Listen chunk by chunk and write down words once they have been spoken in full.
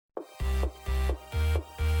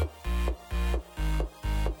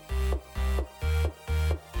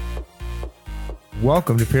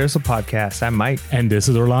Welcome to Pearsall Podcast. I'm Mike. And this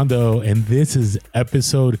is Orlando. And this is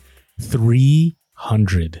episode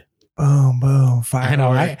 300. Boom, boom. I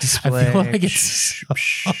know. I feel like it's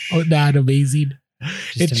so not amazing.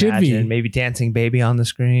 It should be. Maybe Dancing Baby on the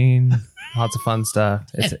screen. Lots of fun stuff.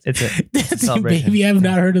 It's a Dancing Baby. I've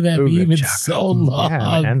not heard of that meme in so long.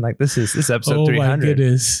 Yeah, man. Like this is episode 300. My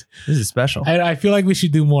goodness. This is special. I feel like we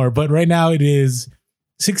should do more. But right now it is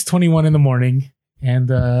 6:21 in the morning.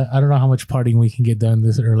 And I don't know how much partying we can get done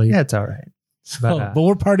this early. Yeah, it's all right. But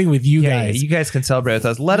we're partying with you guys. Yeah, you guys can celebrate with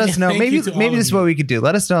us. Let us know. Maybe this is what we could do.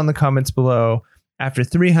 Let us know in the comments below after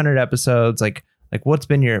 300 episodes, like what's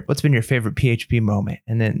been your favorite PHP moment,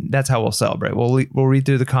 and then that's how we'll celebrate. We'll read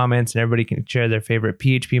through the comments, and everybody can share their favorite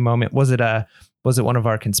PHP moment. Was it one of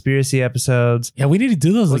our conspiracy episodes? Yeah, we need to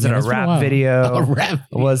do those. Was it a rap video? A rap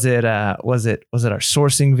video. Was it our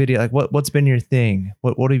sourcing video? Like what's been your thing?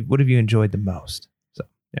 What have you enjoyed the most? So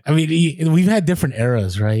yeah. I mean, we've had different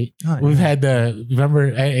eras, right? Oh, we've had remember,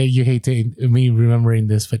 you hate me remembering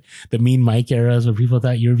this, but the mean Mike eras where people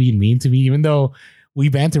thought you were being mean to me, even though we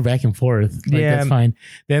banter back and forth. Like, yeah, that's fine.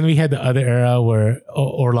 Then we had the other era where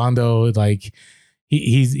Orlando, like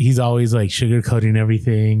he's always like sugarcoating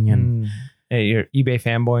everything and. Hey, you're eBay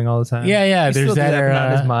fanboying all the time. Yeah. There's that era.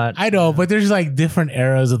 Not as much. I know, but there's like different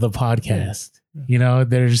eras of the podcast. Yeah. You know,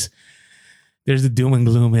 there's the doom and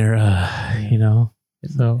gloom era. You know,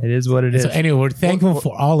 so it is what it is. So anyway, we're thankful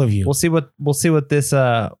for all of you. We'll see what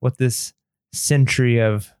this century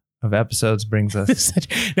of episodes brings us.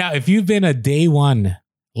 Now, if you've been a day one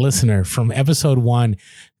listener from episode 1.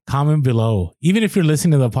 Comment below. Even if you're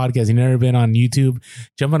listening to the podcast, you've never been on YouTube,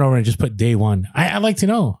 jump on over and just put day 1. I'd like to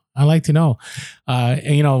know.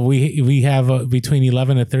 And you know, we have between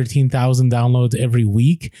 11 to 13,000 downloads every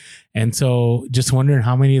week. And so just wondering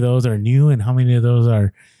how many of those are new and how many of those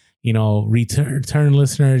are, you know, return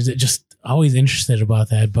listeners. Just always interested about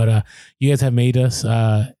that. But you guys have made us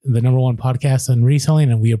the number 1 podcast on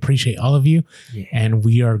reselling, and we appreciate all of you. Yeah. And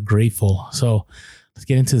we are grateful. So let's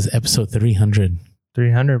get into this episode 300.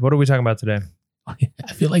 300. What are we talking about today?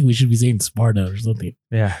 I feel like we should be saying Sparta or something.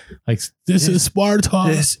 Yeah. Like, this is Sparta.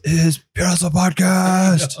 This is Pearsall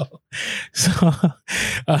Podcast.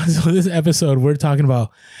 So this episode, we're talking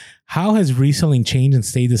about how has reselling changed and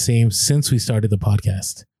stayed the same since we started the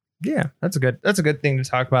podcast. Yeah, that's a good thing to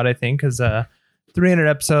talk about, I think, because 300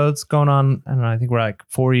 episodes going on. I don't know. I think we're like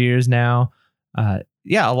 4 years now.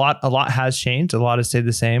 Yeah, a lot has changed. A lot has stayed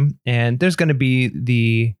the same. And there's going to be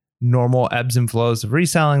the normal ebbs and flows of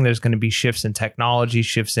reselling. There's going to be shifts in technology,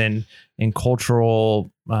 shifts in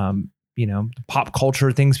cultural, pop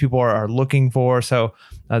culture, things people are looking for. So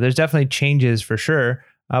there's definitely changes for sure.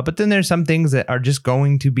 But then there's some things that are just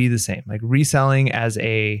going to be the same. Like reselling as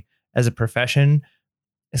a profession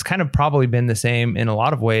has kind of probably been the same in a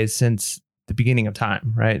lot of ways since the beginning of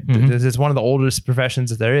time, right? Mm-hmm. This is one of the oldest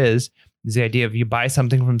professions that there is the idea of you buy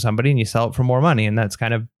something from somebody and you sell it for more money. And that's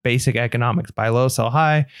kind of basic economics. Buy low, sell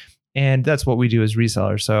high. And that's what we do as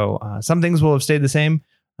resellers. So some things will have stayed the same,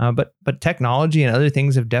 but technology and other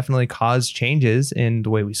things have definitely caused changes in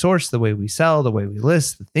the way we source, the way we sell, the way we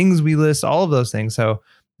list, the things we list, all of those things. So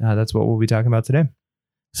that's what we'll be talking about today.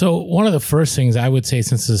 So one of the first things I would say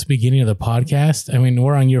since the beginning of the podcast, I mean,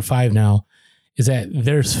 we're on year 5 now, is that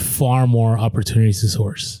there's far more opportunities to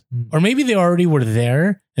source. Or maybe they already were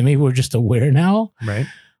there and maybe we're just aware now. Right.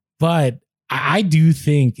 But I do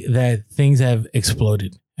think that things have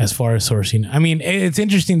exploded as far as sourcing. I mean, it's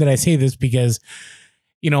interesting that I say this because,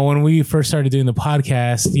 you know, when we first started doing the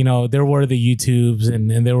podcast, you know, there were the YouTubes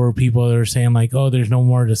and there were people that were saying like, oh, there's no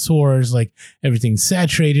more to source, like everything's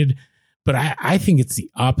saturated. But I think it's the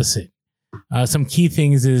opposite. Some key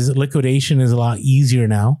things is liquidation is a lot easier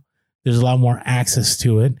now. There's a lot more access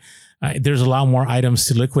to it. There's a lot more items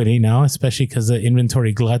to liquidate now, especially because the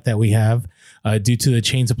inventory glut that we have due to the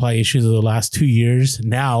chain supply issues of the last 2 years.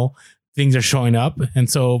 Now things are showing up. And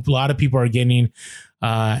so a lot of people are getting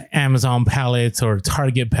Amazon pallets or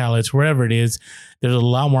Target pallets, wherever it is. There's a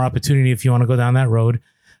lot more opportunity if you want to go down that road.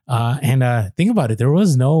 And think about it. There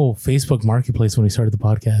was no Facebook Marketplace when we started the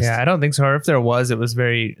podcast. Yeah, I don't think so. Or if there was, it was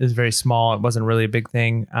very small. It wasn't really a big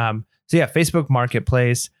thing. So yeah, Facebook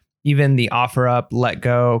Marketplace, even the OfferUp, Let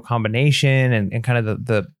Go combination and kind of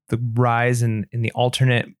the rise in the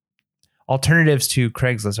alternatives to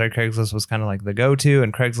Craigslist, right? Craigslist was kind of like the go-to,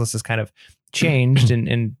 and Craigslist has kind of changed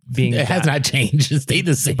and being it has not changed. It stayed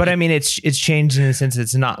the same. But I mean, it's changed in the sense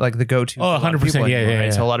it's not like the go-to. Oh, 100%. Yeah.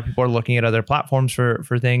 So a lot of people are looking at other platforms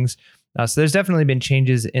for things. So there's definitely been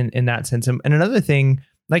changes in that sense. And another thing,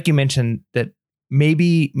 like you mentioned, that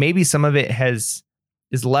maybe some of it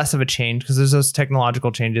is less of a change because there's those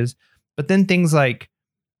technological changes, but then things like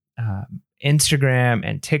Instagram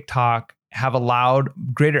and TikTok have allowed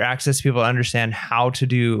greater access to people to understand how to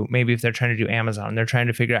do, maybe if they're trying to do Amazon, they're trying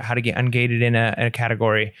to figure out how to get ungated in a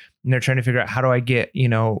category, and they're trying to figure out how do I get,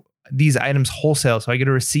 these items wholesale so I get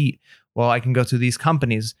a receipt. Well, I can go through these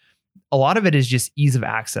companies. A lot of it is just ease of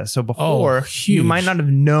access. So before, you might not have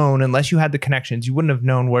known, unless you had the connections, you wouldn't have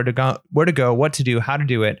known where to go, what to do, how to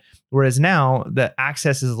do it. Whereas now the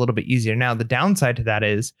access is a little bit easier. Now, the downside to that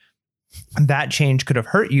is that change could have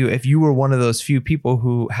hurt you if you were one of those few people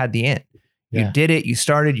who had the in. You did it, you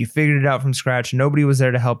started, you figured it out from scratch. Nobody was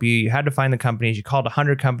there to help you. You had to find the companies. You called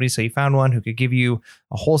 100 companies. So you found one who could give you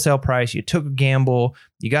a wholesale price. You took a gamble.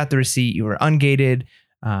 You got the receipt. You were ungated,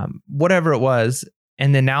 whatever it was.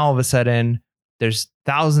 And then now all of a sudden, there's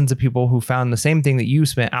thousands of people who found the same thing that you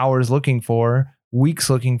spent hours looking for, weeks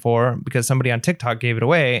looking for, because somebody on TikTok gave it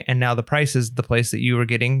away. And now the prices, the place that you were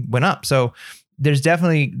getting went up. So there's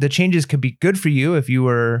definitely, the changes could be good for you if you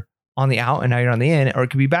were on the out and now you're on the in, or it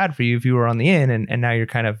could be bad for you if you were on the in and now you're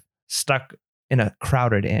kind of stuck in a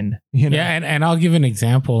crowded in. Yeah, and I'll give an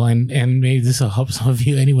example, and maybe this will help some of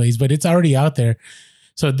you anyways, but it's already out there.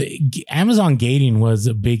 So the Amazon gating was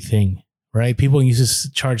a big thing, right? People used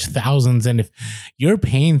to charge thousands, and if you're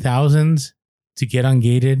paying thousands to get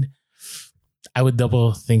ungated, I would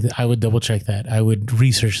double check that. I would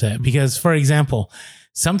research that, because, for example,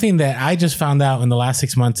 something that I just found out in the last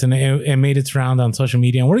 6 months, and it made its round on social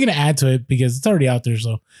media, and we're going to add to it because it's already out there,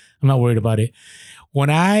 so I'm not worried about it. When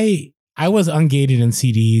I was ungated in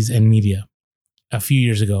CDs and media a few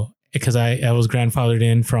years ago, because I was grandfathered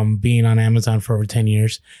in from being on Amazon for over 10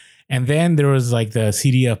 years. And then there was like the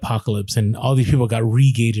CD apocalypse, and all these people got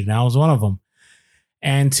regated, and I was one of them.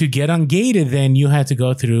 And to get ungated, then you had to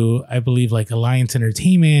go through, I believe, like Alliance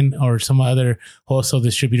Entertainment or some other wholesale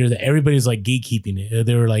distributor that everybody's like gatekeeping it.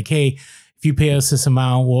 They were like, hey, if you pay us this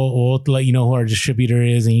amount, we'll let you know who our distributor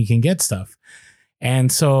is and you can get stuff.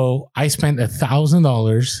 And so I spent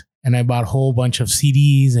 $1,000 and I bought a whole bunch of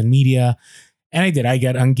CDs and media. And I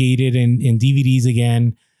got ungated in DVDs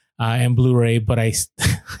again and Blu-ray, but I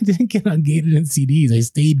didn't get ungated in CDs. I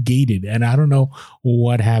stayed gated, and I don't know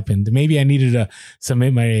what happened. Maybe I needed to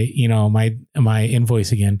submit my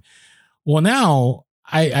invoice again. Well, now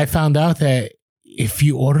I found out that if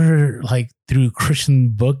you order like through Christian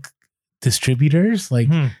book distributors, like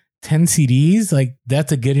 10 CDs, like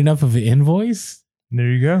that's a good enough of an invoice.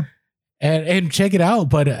 There you go. And check it out.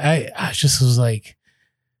 But I just was like,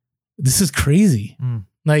 this is crazy.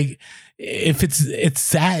 Like, if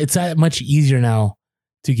it's that much easier now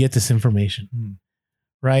to get this information,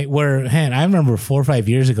 right? Where, man, I remember 4 or 5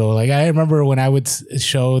 years ago, like I remember when I would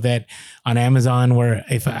show that on Amazon, where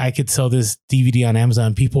if I could sell this DVD on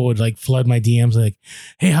Amazon, people would like flood my DMs like,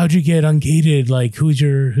 hey, how'd you get ungated? Like, who's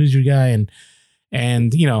your guy?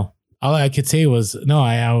 And all I could say was, no,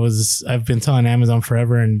 I've been selling Amazon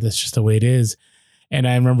forever, and that's just the way it is. And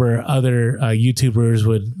I remember other YouTubers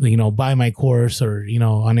would, buy my course, or,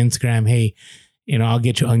 on Instagram, hey, I'll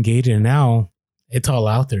get you ungated. And now it's all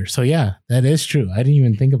out there. So yeah, that is true. I didn't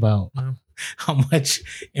even think about how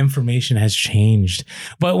much information has changed.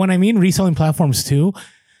 But when I mean reselling platforms too,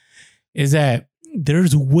 is that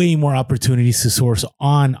there's way more opportunities to source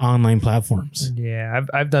on online platforms. Yeah,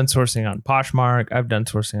 I've done sourcing on Poshmark. I've done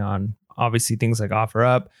sourcing on obviously things like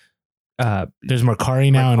OfferUp. There's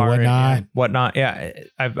Mercari now and Whatnot. Whatnot. Yeah,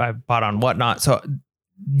 I've bought on Whatnot. So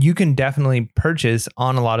you can definitely purchase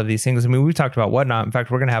on a lot of these things. I mean, we've talked about Whatnot. In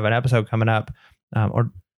fact, we're going to have an episode coming up.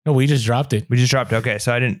 No, we just dropped it. We just dropped it. Okay.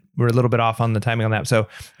 So we're a little bit off on the timing on that. So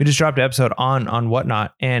we just dropped an episode on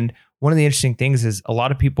Whatnot. And one of the interesting things is a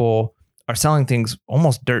lot of people are selling things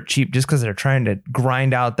almost dirt cheap just because they're trying to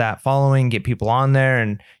grind out that following, get people on there,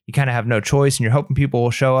 and you kind of have no choice, and you're hoping people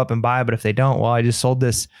will show up and buy. But if they don't, well, I just sold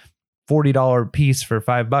this $40 piece for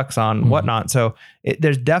 $5 on Whatnot. So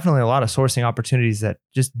there's definitely a lot of sourcing opportunities that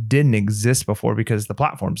just didn't exist before because the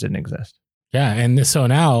platforms didn't exist. Yeah. And so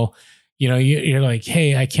now, you're like,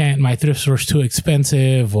 hey, my thrift store's too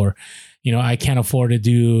expensive, or, I can't afford to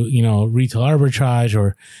do, retail arbitrage,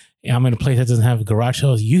 or I'm in a place that doesn't have garage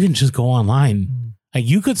sales. You can just go online. Like,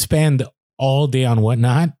 you could spend all day on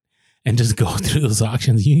Whatnot and just go through those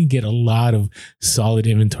auctions. You can get a lot of solid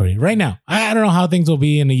inventory right now. I don't know how things will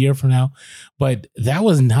be in a year from now, but that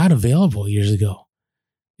was not available years ago.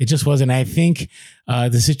 It just wasn't. I think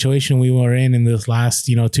the situation we were in this last,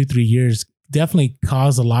 2-3 years definitely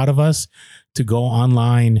caused a lot of us to go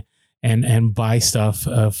online and buy stuff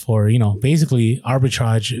for, basically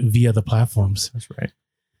arbitrage via the platforms. That's right.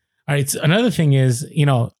 All right. So another thing is,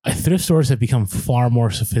 thrift stores have become far more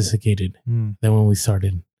sophisticated than when we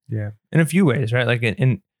started. Yeah. In a few ways, right? Like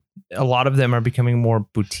in a lot of them are becoming more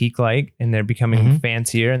boutique like, and they're becoming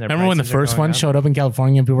fancier. And remember when the first one showed up in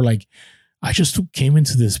California and people were like, I just came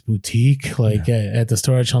into this boutique at the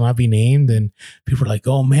store that shall not be named, and people were like,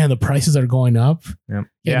 oh man, the prices are going up.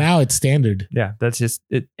 Yeah. Now it's standard. Yeah, that's just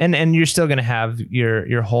it. And you're still going to have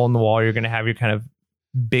your hole in the wall. You're going to have your kind of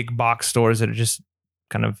big box stores that are just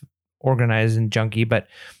kind of organized and junky. But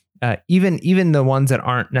even the ones that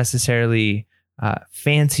aren't necessarily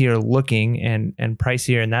fancier looking and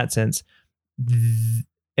pricier in that sense,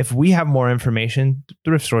 if we have more information,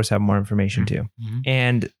 thrift stores have more information too.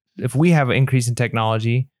 And if we have an increase in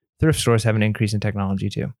technology, thrift stores have an increase in technology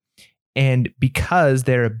too. And because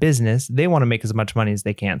they're a business, they want to make as much money as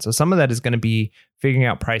they can. So some of that is going to be figuring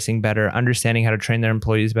out pricing better, understanding how to train their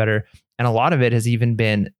employees better. And a lot of it has even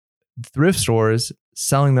been thrift stores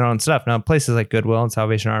selling their own stuff. Now, places like Goodwill and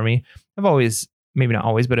Salvation Army have always, maybe not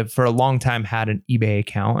always, but have for a long time had an eBay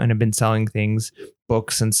account and have been selling things,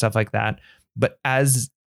 books and stuff like that. But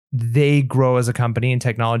as they grow as a company and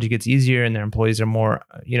technology gets easier and their employees are more,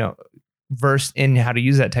 versed in how to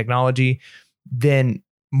use that technology, then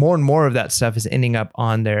more and more of that stuff is ending up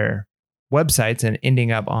on their websites and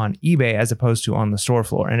ending up on eBay as opposed to on the store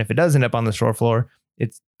floor. And if it does end up on the store floor,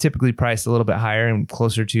 it's typically priced a little bit higher and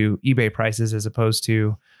closer to eBay prices as opposed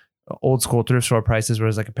to old school thrift store prices, where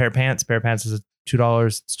it's like a pair of pants is $2,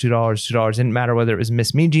 it's $2. Didn't matter whether it was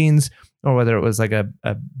Miss Me jeans or whether it was like a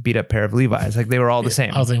beat up pair of Levi's. Like they were all the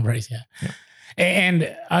same. All the same price, yeah.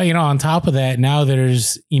 And on top of that, now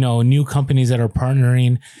there's new companies that are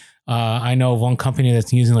partnering. I know of one company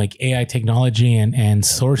that's using like AI technology and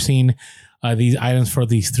sourcing these items for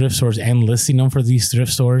these thrift stores and listing them for these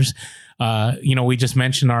thrift stores. We just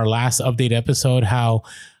mentioned our last update episode how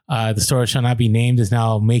the store shall not be named is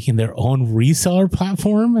now making their own reseller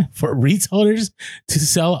platform for retailers to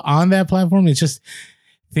sell on that platform. It's just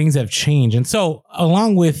things have changed. And so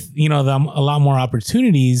along with, a lot more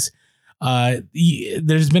opportunities,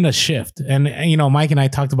 there's been a shift. And, Mike and I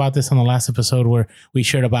talked about this on the last episode where we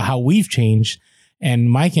shared about how we've changed.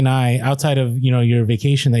 And Mike and I, outside of, your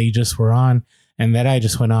vacation that you just were on and that I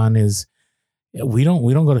just went on, is we don't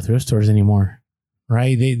go to thrift stores anymore.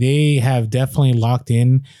 Right. They have definitely locked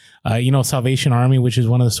in, Salvation Army, which is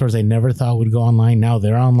one of the stores I never thought would go online. Now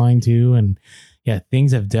they're online too. And yeah,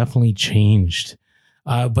 things have definitely changed.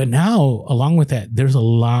 But now, along with that, there's a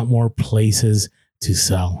lot more places to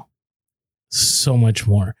sell. So much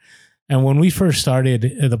more. And when we first started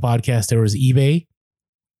the podcast, there was eBay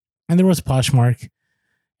and there was Poshmark.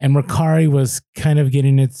 And Mercari was kind of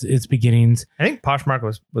getting its beginnings. I think Poshmark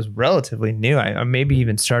was relatively new. I maybe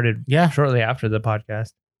even started shortly after the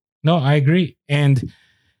podcast. No, I agree. And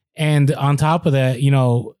on top of that,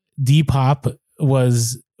 Depop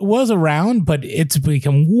was around, but it's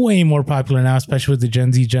become way more popular now, especially with the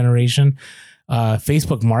Gen Z generation.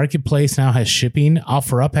 Facebook Marketplace now has shipping.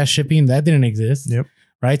 OfferUp has shipping. That didn't exist. Yep.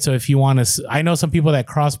 Right. So if you want to, I know some people that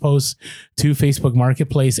cross post to Facebook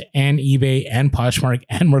Marketplace and eBay and Poshmark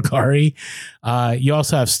and Mercari. You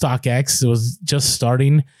also have StockX. It was just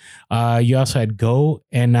starting. You also had Go,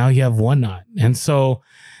 and now you have Whatnot. And so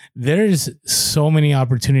there's so many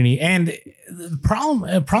opportunity. And the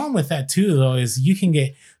problem with that too, though, is you can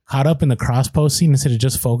get caught up in the cross posting instead of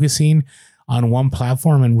just focusing on one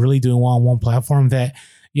platform and really doing well on one platform, that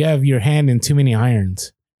you have your hand in too many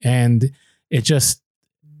irons, and it just,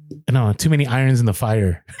 too many irons in the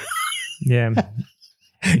fire. Yeah.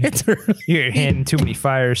 It's early. You're handing too many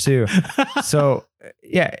fires too. So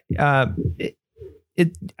yeah, I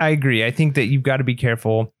agree. I think that you've got to be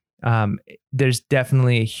careful. There's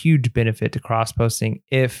definitely a huge benefit to cross posting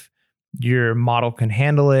if your model can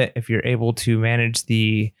handle it, if you're able to manage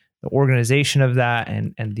the organization of that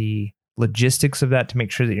and the logistics of that to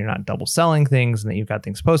make sure that you're not double selling things and that you've got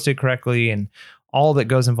things posted correctly and all that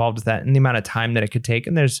goes involved with that and the amount of time that it could take.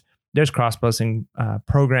 And there's cross-posting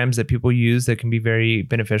programs that people use that can be very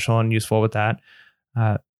beneficial and useful with that.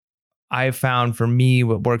 I've found for me,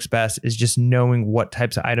 what works best is just knowing what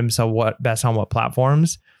types of items sell what best on what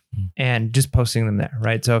platforms and just posting them there,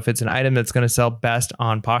 right? So if it's an item that's going to sell best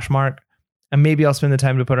on Poshmark, and maybe I'll spend the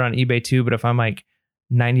time to put it on eBay too, but if I'm like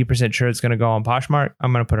 90% sure it's going to go on Poshmark,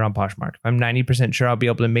 I'm going to put it on Poshmark. If I'm 90% sure I'll be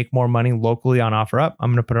able to make more money locally on OfferUp, I'm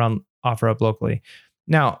going to put it on OfferUp locally.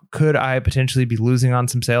 Now, could I potentially be losing on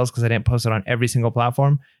some sales because I didn't post it on every single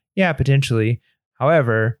platform? Yeah, potentially.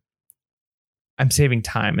 However, I'm saving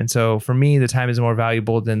time. And so for me, the time is more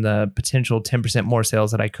valuable than the potential 10% more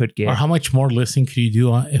sales that I could get. Or how much more listing could you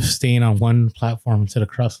do if staying on one platform instead of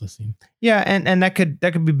cross listing? Yeah. And that could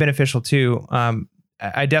be beneficial too.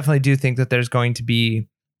 I definitely do think that there's going to be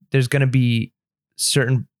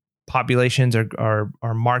certain populations or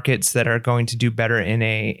markets that are going to do better in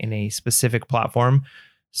a specific platform.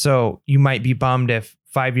 So you might be bummed if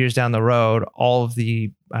 5 years down the road, all of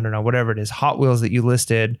the, I don't know, whatever it is, Hot Wheels that you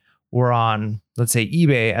listed were on, let's say,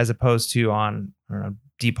 eBay as opposed to on, I don't know,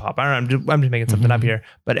 Depop. I don't know. I'm just making something up here.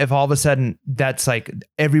 But if all of a sudden that's like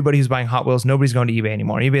everybody who's buying Hot Wheels, nobody's going to eBay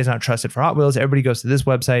anymore. eBay is not trusted for Hot Wheels. Everybody goes to this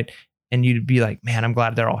website, and you'd be like, man, I'm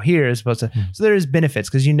glad they're all here as opposed to. So there is benefits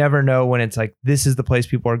because you never know when it's like, this is the place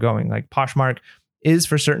people are going. Like Poshmark is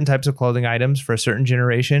for certain types of clothing items for a certain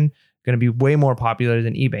generation going to be way more popular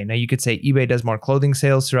than eBay. Now you could say eBay does more clothing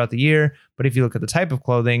sales throughout the year, but if you look at the type of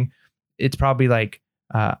clothing, it's probably like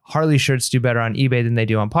Harley shirts do better on eBay than they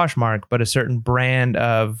do on Poshmark, but a certain brand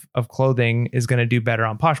of clothing is going to do better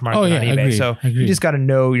on Poshmark than on eBay. So you just got to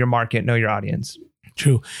know your market, know your audience.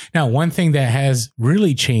 True. Now, one thing that has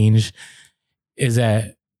really changed is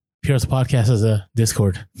that Pure Podcast has a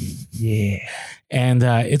Discord. Yeah. And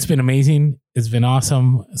it's been amazing. It's been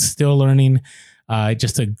awesome. Still learning.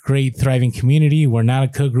 Just a great thriving community. We're not a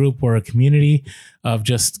cook group. We're a community of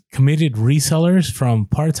just committed resellers from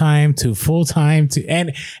part-time to full-time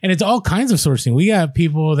and it's all kinds of sourcing. We got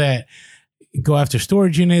people that go after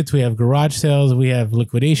storage units. We have garage sales. We have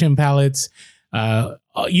liquidation pallets.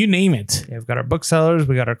 You name it. Yeah, we've got our booksellers.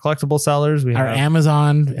 We got our collectible sellers. We our have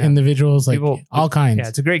Amazon individuals, like people, all kinds. Yeah,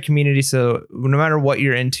 it's a great community. So no matter what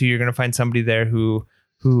you're into, you're going to find somebody there who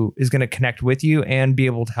is going to connect with you and be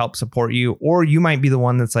able to help support you. Or you might be the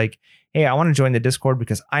one that's like, hey, I want to join the Discord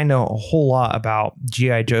because I know a whole lot about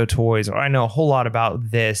G.I. Joe toys, or I know a whole lot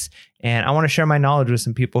about this, and I want to share my knowledge with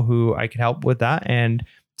some people who I can help with that. And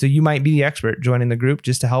so you might be the expert joining the group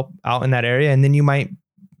just to help out in that area. And then you might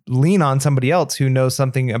lean on somebody else who knows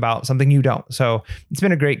something about something you don't. So it's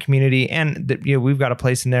been a great community. And we've got a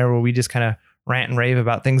place in there where we just kind of rant and rave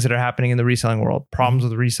about things that are happening in the reselling world, problems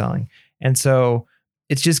with reselling. And so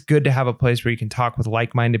it's just good to have a place where you can talk with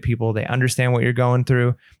like-minded people. They understand what you're going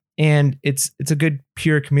through. And it's a good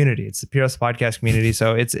pure community. It's the Pure Podcast community.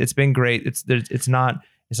 So it's been great. It's not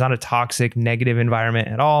a toxic, negative environment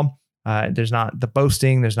at all. There's not the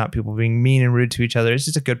boasting. There's not people being mean and rude to each other. It's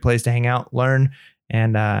just a good place to hang out, learn.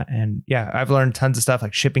 And yeah, I've learned tons of stuff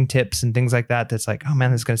like shipping tips and things like that. That's like, oh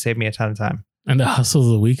man, this is going to save me a ton of time. And the hustles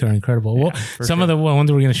of the week are incredible. Yeah, well, some of the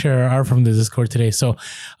ones we're going to share are from the Discord today. So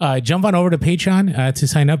jump on over to Patreon to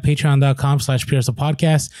sign up,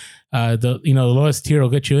 patreon.com/PureHustlePodcast. The lowest tier will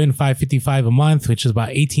get you in $5.55 a month, which is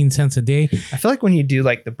about 18 cents a day. I feel like when you do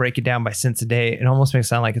like the break it down by cents a day, it almost makes it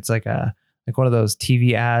sound like it's like one of those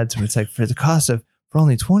TV ads where it's like for the cost of for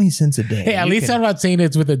only 20 cents a day. Hey, at least I'm not saying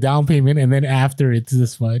it's with a down payment and then after it's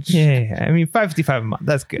this much. Yeah. I mean, $5.55 a month.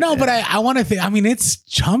 That's good. No, but I want to think, I mean, it's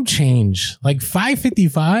chump change. Like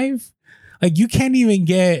 $5.55. Like you can't even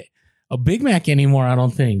get a Big Mac anymore. I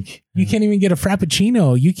don't think you can't even get a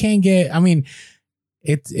Frappuccino. You can't get, I mean,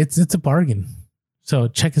 it's a bargain. So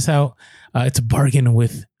check us out. It's a bargain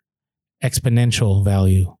with exponential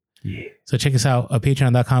value. Yeah. So check us out at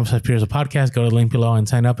patreon.com/PureHustlePodcast. Go to the link below and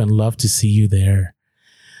sign up, and love to see you there.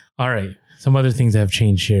 All right. Some other things that have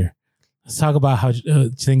changed here. Let's talk about how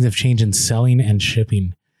things have changed in selling and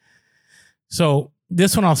shipping. So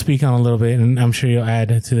this one I'll speak on a little bit, and I'm sure you'll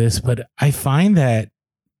add to this, but I find that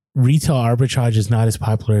retail arbitrage is not as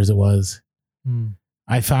popular as it was.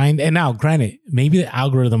 I find, and now granted, maybe the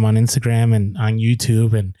algorithm on Instagram and on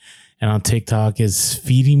YouTube and on TikTok is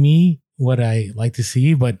feeding me what I like to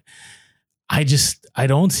see, but I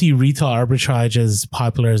don't see retail arbitrage as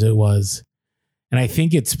popular as it was. And I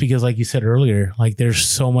think it's because, like you said earlier, like there's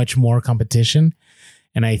so much more competition.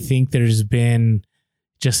 And I think there's been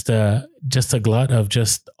just a glut of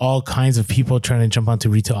just all kinds of people trying to jump onto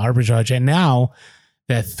retail arbitrage. And now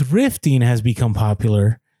that thrifting has become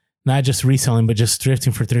popular, not just reselling, but just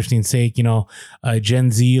thrifting for thrifting's sake.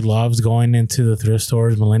 Gen Z loves going into the thrift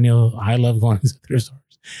stores. Millennial, I love going into thrift stores.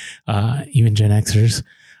 Even Gen Xers.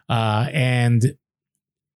 I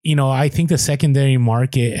think the secondary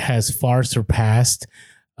market has far surpassed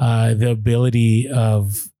the ability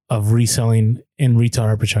of reselling in retail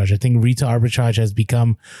arbitrage. I think retail arbitrage has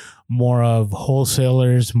become more of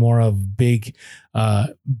wholesalers, more of big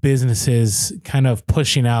businesses kind of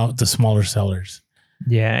pushing out the smaller sellers.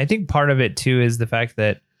 Yeah, I think part of it too is the fact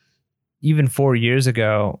that even 4 years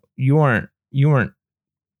ago, you weren't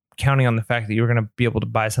counting on the fact that you were going to be able to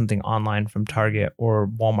buy something online from Target or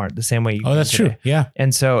Walmart the same way you can that's today. True. Yeah.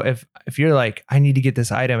 And so if you're like, I need to get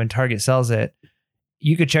this item and Target sells it,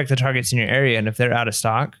 you could check the Targets in your area, and if they're out of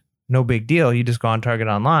stock, no big deal. You just go on Target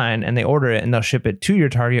online and they order it and they'll ship it to your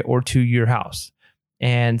Target or to your house.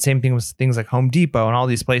 And same thing with things like Home Depot and all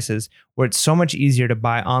these places where it's so much easier to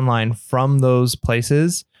buy online from those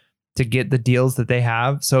places. to get the deals that they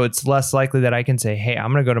have. So it's less likely that I can say, hey,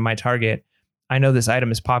 I'm going to go to my Target. I know this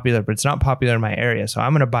item is popular, but it's not popular in my area. So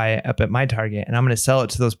I'm going to buy it up at my Target and I'm going to sell it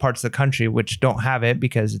to those parts of the country which don't have it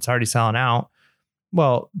because it's already selling out.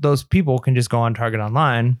 Well, those people can just go on Target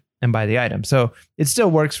online and buy the item. So it still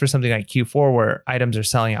works for something like Q4 where items are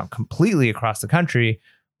selling out completely across the country.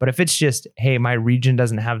 But if it's just, hey, my region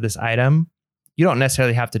doesn't have this item, you don't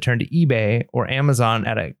necessarily have to turn to eBay or Amazon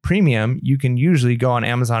at a premium. You can usually go on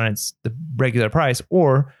Amazon and it's the regular price,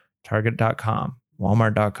 or Target.com,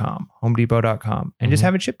 Walmart.com, HomeDepot.com, and just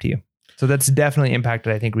have it shipped to you. So that's definitely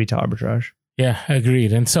impacted, I think, retail arbitrage. Yeah,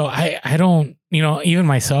 agreed. And so I don't, even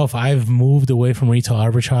myself, I've moved away from retail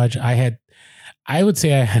arbitrage. I would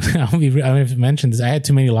say I have mentioned this. I had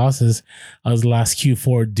too many losses as the last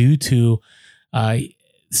Q4 due to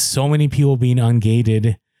so many people being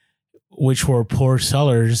ungated, which were poor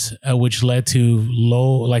sellers, which led to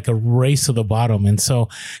like a race to the bottom. And so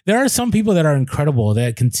there are some people that are incredible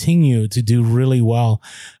that continue to do really well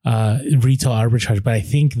retail arbitrage, but I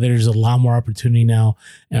think there's a lot more opportunity now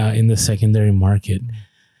in the secondary market.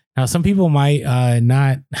 Now, some people might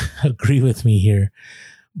not agree with me here,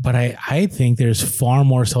 but I think there's far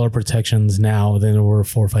more seller protections now than there were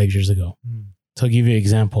 4 or 5 years ago. So I'll give you an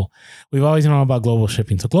example. We've always known about global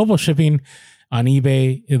shipping. So global shipping on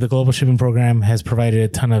eBay, the global shipping program has provided a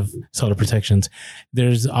ton of seller protections.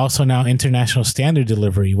 There's also now international standard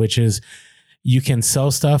delivery, which is you can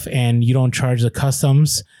sell stuff and you don't charge the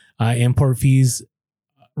customs import fees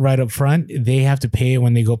right up front. They have to pay it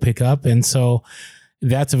when they go pick up. And so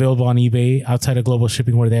that's available on eBay outside of global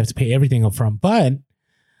shipping where they have to pay everything up front. But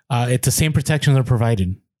it's the same protections are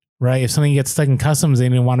provided, right? If something gets stuck in customs they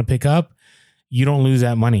didn't want to pick up, you don't lose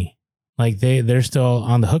that money. Like they're still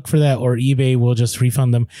on the hook for that, or eBay will just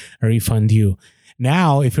refund them or refund you.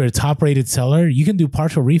 Now, if you're a top rated seller, you can do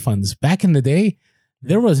partial refunds. Back in the day,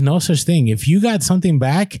 there was no such thing. If you got something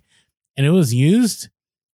back and it was used,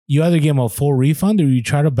 you either give them a full refund or you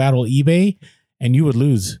try to battle eBay and you would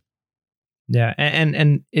lose. Yeah.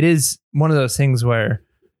 And it is one of those things where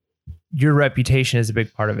your reputation is a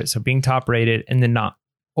big part of it. So being top rated and then not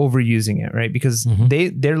overusing it, right? Because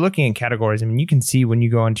they're looking at categories. I mean, you can see when you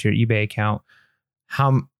go into your eBay account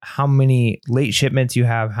how many late shipments you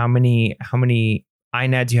have, how many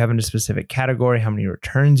INADs you have in a specific category, how many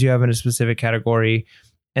returns you have in a specific category.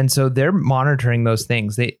 And so they're monitoring those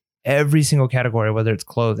things. Every single category, whether it's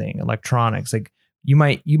clothing, electronics, like you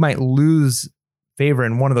might lose favor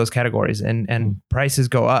in one of those categories and prices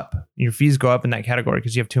go up, your fees go up in that category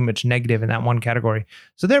because you have too much negative in that one category.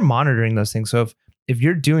 So they're monitoring those things. So if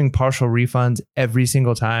you're doing partial refunds every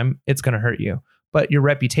single time, it's going to hurt you. But your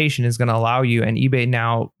reputation is going to allow you, and eBay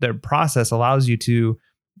now, their process allows you to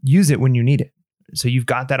use it when you need it. So you've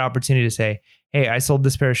got that opportunity to say, hey, I sold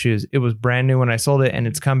this pair of shoes. It was brand new when I sold it and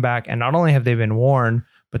it's come back. And not only have they been worn,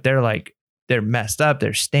 but they're messed up.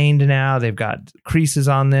 They're stained now. They've got creases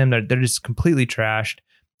on them. They're just completely trashed.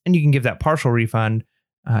 And you can give that partial refund.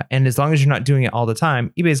 And as long as you're not doing it all the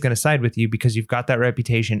time, eBay is going to side with you because you've got that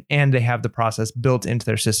reputation and they have the process built into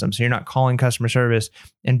their system. So you're not calling customer service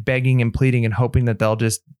and begging and pleading and hoping that they'll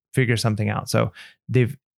just figure something out. So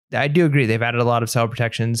I do agree. They've added a lot of seller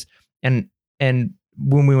protections. And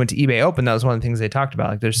when we went to eBay Open, that was one of the things they talked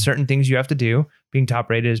about. Like there's certain things you have to do. Being top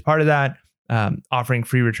rated is part of that. Offering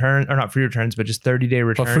free return, or not free returns, but just 30-day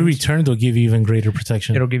returns. But free returns will give you even greater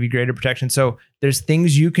protection. It'll give you greater protection. So there's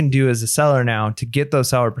things you can do as a seller now to get those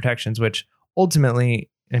seller protections, which ultimately,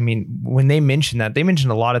 I mean, when they mentioned that, they mentioned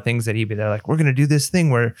a lot of things at eBay. They're like, we're going to do this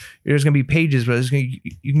thing where there's going to be pages where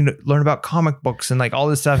you can learn about comic books and like all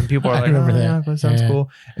this stuff. And people are like, that sounds cool.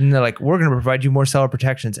 And they're like, we're going to provide you more seller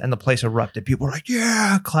protections. And the place erupted. People were like,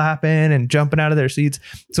 yeah, clapping and jumping out of their seats.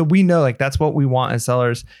 So we know like that's what we want as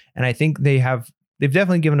sellers. And I think they've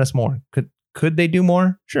definitely given us more. Could they do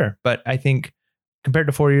more? Sure. But I think compared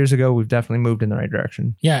to 4 years ago, we've definitely moved in the right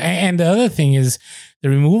direction. Yeah. And the other thing is the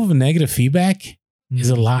removal of negative feedback is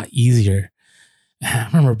a lot easier. I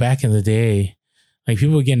remember back in the day, like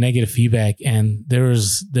people would get negative feedback and there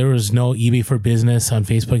was no eBay for Business on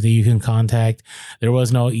Facebook that you can contact. There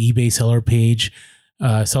was no eBay seller page,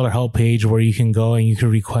 seller help page where you can go and you can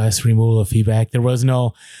request removal of feedback. There was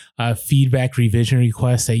no feedback revision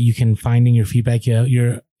request that you can find in your feedback. I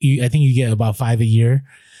think you get about 5 a year,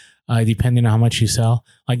 depending on how much you sell.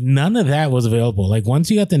 Like none of that was available. Like once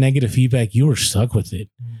you got the negative feedback, you were stuck with it.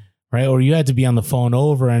 Right? Or you had to be on the phone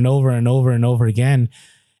over and over and over and over again.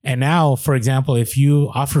 And now, for example, if you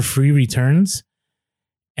offer free returns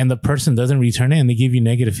and the person doesn't return it and they give you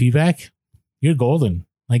negative feedback, you're golden.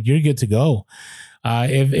 Like you're good to go.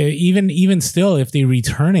 If even still, if they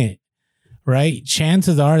return it right?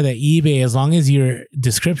 Chances are that eBay, as long as your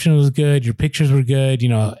description was good, your pictures were good,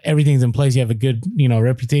 everything's in place, you have a good,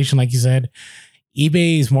 reputation, like you said,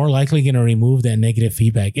 eBay is more likely going to remove that negative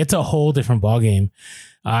feedback. It's a whole different ballgame.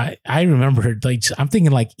 I remember, I'm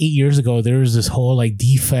thinking 8 years ago, there was this whole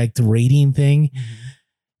defect rating thing. Mm-hmm.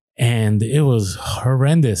 And it was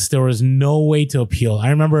horrendous. There was no way to appeal. I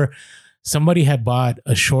remember somebody had bought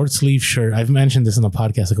a short sleeve shirt. I've mentioned this in the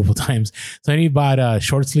podcast a couple of times. Somebody bought a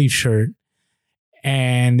short sleeve shirt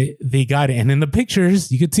and they got it. And in the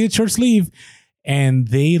pictures, you could see it's short sleeve. And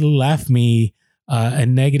they left me a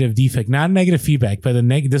negative defect, not a negative feedback, but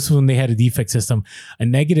this is when they had a defect system, a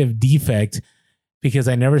negative defect because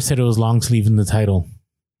I never said it was long sleeve in the title.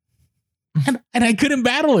 And I couldn't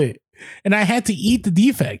battle it. And I had to eat the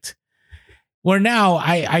defect. Where now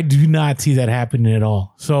I do not see that happening at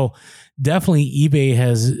all. So definitely eBay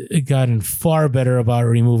has gotten far better about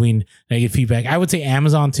removing negative feedback. I would say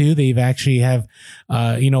Amazon too. They've actually have,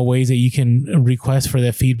 ways that you can request for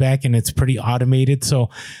that feedback and it's pretty automated. So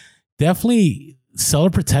definitely seller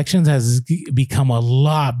protections has become a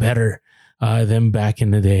lot better than back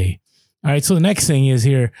in the day. All right. So the next thing is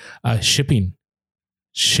here, shipping.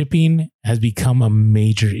 Shipping has become a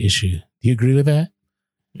major issue. Do you agree with that?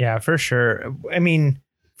 Yeah, for sure. I mean,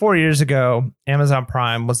 4 years ago, Amazon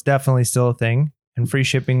Prime was definitely still a thing and free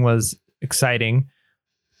shipping was exciting.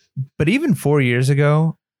 But even 4 years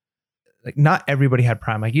ago, not everybody had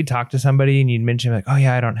Prime. You'd talk to somebody and you'd mention oh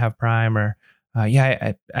yeah, I don't have Prime, or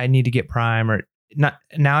I need to get Prime, or not.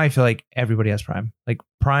 Now I feel like everybody has Prime.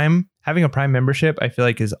 Prime, having a Prime membership, I feel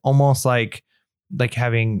like is almost like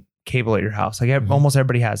having cable at your house. Almost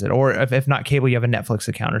everybody has it, or if not cable, you have a Netflix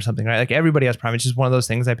account or something, right? Everybody has Prime. It's just one of those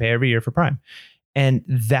things I pay every year for Prime, and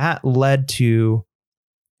that led to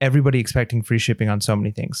everybody expecting free shipping on so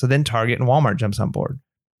many things. So then Target and Walmart jumps on board.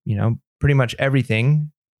 Pretty much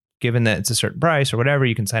everything, given that it's a certain price or whatever,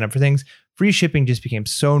 you can sign up for things. Free shipping just became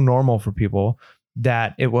so normal for people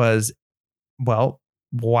that it was, well,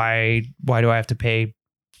 why do I have to pay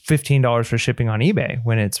 $15 for shipping on eBay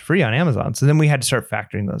when it's free on Amazon? So then we had to start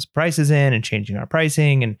factoring those prices in and changing our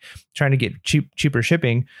pricing and trying to get cheaper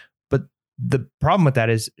shipping. But the problem with that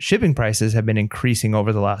is shipping prices have been increasing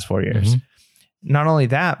over the last 4 years. Mm-hmm. Not only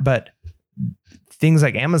that, but things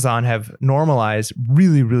like Amazon have normalized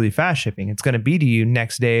really, really fast shipping. It's going to be to you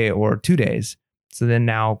next day or 2 days. So then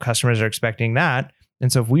now customers are expecting that.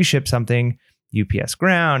 And so if we ship something UPS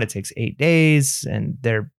ground, it takes 8 days and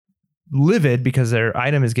they're livid because their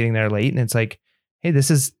item is getting there late, and it's hey,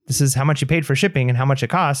 this is how much you paid for shipping and how much it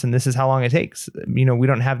costs, and this is how long it takes. We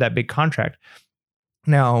don't have that big contract.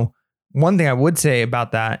 Now, one thing I would say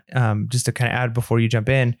about that, just to kind of add before you jump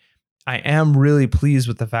in, I am really pleased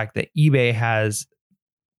with the fact that eBay has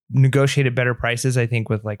negotiated better prices, I think,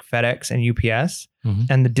 with FedEx and UPS, mm-hmm.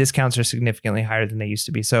 and the discounts are significantly higher than they used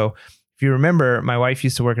to be. So if you remember, my wife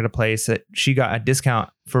used to work at a place that she got a discount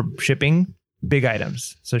for shipping big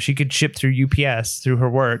items. So she could ship through UPS through her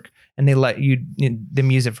work, and they let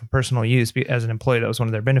them use it for personal use as an employee. That was one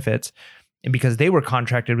of their benefits. And because they were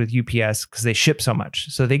contracted with UPS because they ship so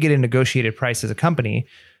much. So they get a negotiated price as a company.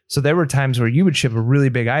 So there were times where you would ship a really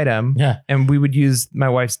big item, and we would use my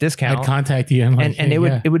wife's discount. I'd contact you. And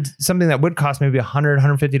it would something that would cost maybe $100,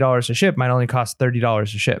 $150 to ship might only cost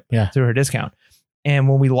 $30 to ship through her discount. And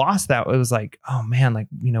when we lost that, it was oh man,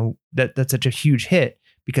 that's such a huge hit,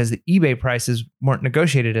 because the eBay prices weren't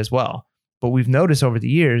negotiated as well. But we've noticed over the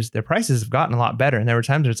years, their prices have gotten a lot better. And there were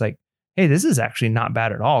times where it's hey, this is actually not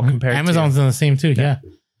bad at all compared Amazon's done the same too. Yeah.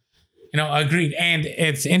 Agreed. And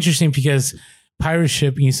it's interesting because pirate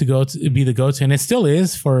ship used to be the go-to, and it still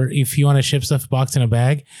is for if you want to ship stuff boxed in a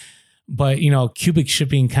bag. But, cubic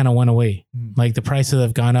shipping kind of went away. The prices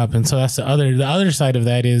have gone up. And so that's the other side of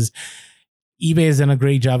that is eBay has done a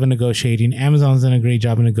great job of negotiating. Amazon's done a great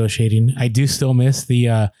job of negotiating. I do still miss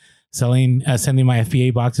the sending my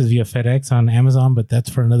FBA boxes via FedEx on Amazon, but that's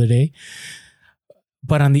for another day.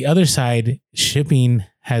 But on the other side, shipping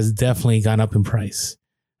has definitely gone up in price,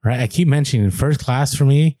 right? I keep mentioning first class for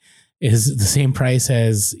me is the same price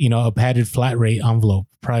as, a padded flat rate envelope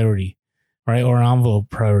priority, right? Or envelope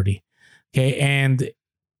priority. Okay. And,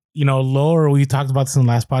 lower, we talked about this in the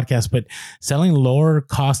last podcast, but selling lower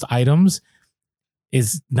cost items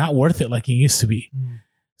is not worth it like it used to be.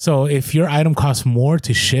 So if your item costs more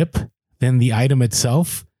to ship than the item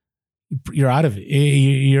itself, you're out of it.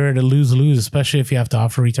 You're at a lose-lose, especially if you have to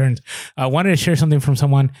offer returns. I wanted to share something from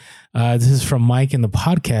someone. This is from Mike in the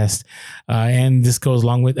podcast. And this goes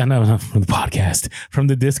along with, no, from the podcast, from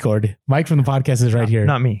the Discord. Mike from the podcast is right here.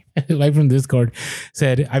 Not me. Mike from Discord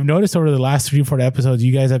said, I've noticed over the last 3 or 4 episodes,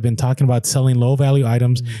 you guys have been talking about selling low value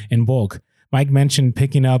items in bulk. Mike mentioned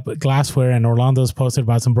picking up glassware, and Orlando's posted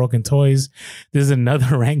about some broken toys. This is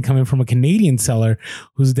another rant coming from a Canadian seller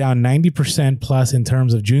who's down 90% plus in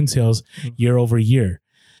terms of June sales year over year.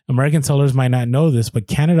 American sellers might not know this, but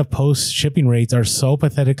Canada Post shipping rates are so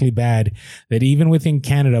pathetically bad that even within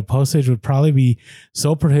Canada, postage would probably be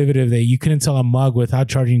so prohibitive that you couldn't sell a mug without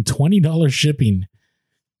charging $20 shipping.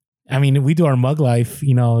 I mean, we do our mug life,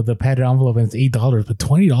 you know, the padded envelope, and it's $8, but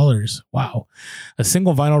 $20. Wow. A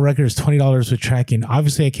single vinyl record is $20 with tracking.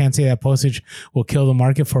 Obviously, I can't say that postage will kill the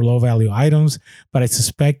market for low value items, but I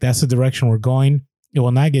suspect that's the direction we're going. It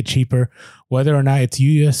will not get cheaper, whether or not it's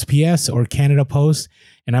USPS or Canada Post.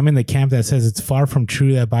 And I'm in the camp that says it's far from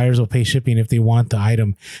true that buyers will pay shipping if they want the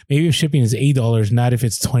item. Maybe if shipping is $8, not if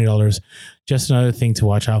it's $20. Just another thing to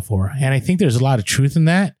watch out for. And I think there's a lot of truth in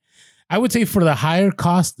that. I would say for the higher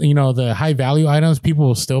cost, you know, the high value items, people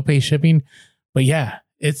will still pay shipping. But yeah,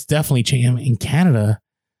 it's definitely changing. In Canada,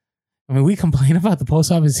 I mean, we complain about the post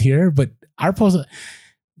office here, but our post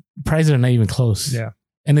prices are not even close. Yeah.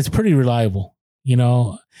 And it's pretty reliable. You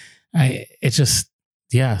know, it's just,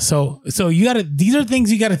 yeah. So you gotta, these are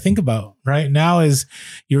things you got to think about right now as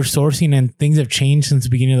you're sourcing, and things have changed since the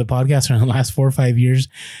beginning of the podcast or in the last 4 or 5 years.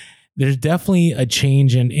 There's definitely a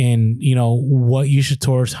change in, you know, what you should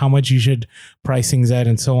source, how much you should price things at,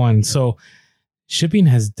 and so on. So shipping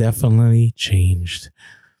has definitely changed.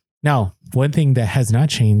 Now, one thing that has not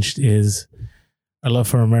changed is our love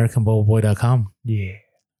for AmericanBubbleBoy.com. Yeah.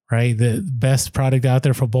 Right? The best product out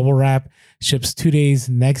there for bubble wrap. Ships 2 days,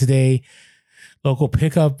 next day. Local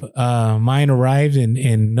pickup. Mine arrived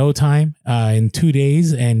in no time, in 2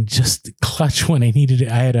 days, and just clutch when I needed it.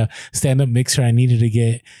 I had a stand-up mixer I needed to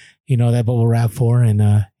get, you know, that bubble wrap for,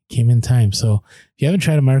 and came in time. So if you haven't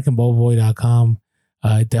tried AmericanBubbleBoy.com,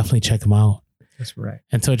 definitely check them out. That's right.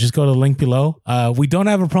 And so just go to the link below. We don't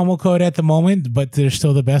have a promo code at the moment, but they're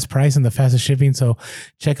still the best price and the fastest shipping. So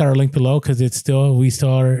check out our link below, because we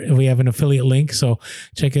have an affiliate link. So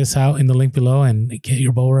check us out in the link below and get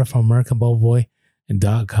your bubble wrap from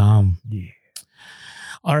AmericanBubbleBoy.com. Yeah.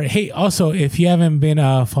 All right. Hey, also, if you haven't been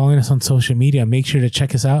following us on social media, make sure to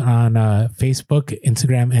check us out on Facebook,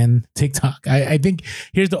 Instagram, and TikTok. I think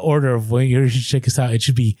here's the order of when you should check us out. It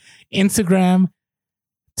should be Instagram,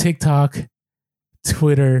 TikTok,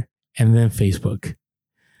 Twitter, and then Facebook,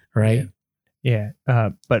 right? Yeah.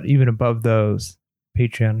 But even above those,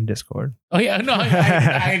 Patreon and Discord. Oh yeah, no,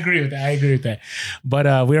 I agree with that.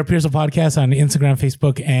 But we are Pearsall Podcast on Instagram,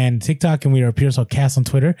 Facebook, and TikTok, and we are Pearsall Cast on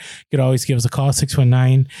Twitter. You can always give us a call,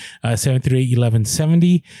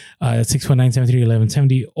 619-738-1170,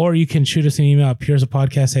 619-738-1170, or you can shoot us an email at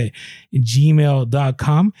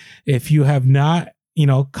pearsallpodcast@gmail.com. If you have not, you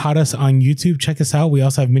know, caught us on YouTube, check us out. We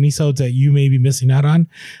also have minisodes that you may be missing out on,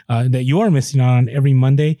 that you are missing out on every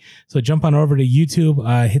Monday. So jump on over to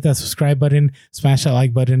YouTube, hit that subscribe button, smash that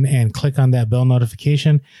like button, and click on that bell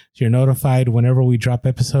notification so you're notified whenever we drop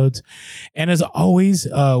episodes. And as always,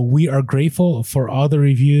 we are grateful for all the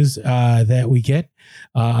reviews that we get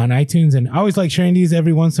on iTunes. And I always like sharing these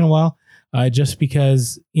every once in a while, just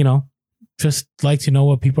because, you know, just like to know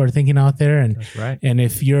what people are thinking out there. And that's right. And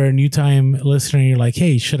if you're a new time listener and you're like,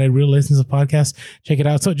 hey, should I really listen to the podcast? Check it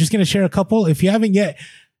out. So just going to share a couple. If you haven't yet,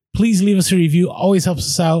 please leave us a review. Always helps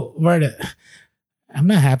us out. I'm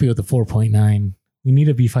not happy with the 4.9. We need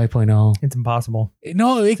to be 5.0. It's impossible.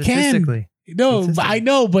 No, it can. No, I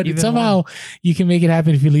know, but somehow you can make it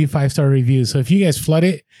happen if you leave 5-star reviews. So if you guys flood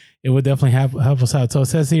it, it would definitely help us out. So it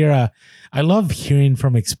says here, I love hearing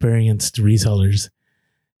from experienced resellers.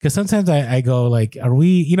 Because sometimes I go like, are we,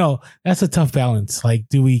 you know, that's a tough balance. Like,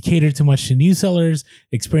 do we cater too much to new sellers,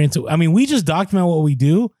 experience? I mean, we just document what we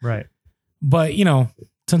do. Right. But, you know,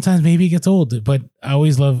 sometimes maybe it gets old. But I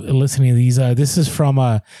always love listening to these. This is from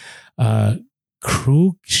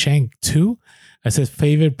Cruikshank2. It says,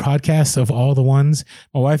 favorite podcast of all the ones.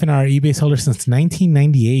 My wife and I are eBay sellers since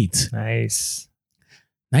 1998. Nice.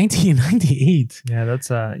 1998. Yeah, that's,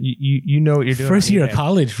 you know what you're doing. First year of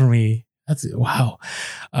college for me. That's wow.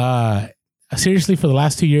 Seriously, for the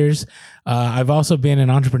last 2 years, I've also been an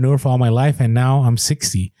entrepreneur for all my life, and now I'm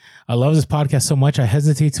 60. I love this podcast so much. I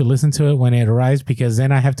hesitate to listen to it when it arrives, because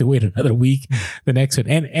then I have to wait another week, the next one.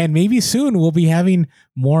 And maybe soon we'll be having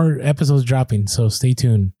more episodes dropping. So stay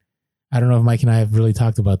tuned. I don't know if Mike and I have really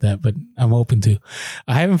talked about that, but I'm open to.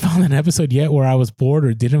 I haven't found an episode yet where I was bored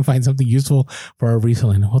or didn't find something useful for our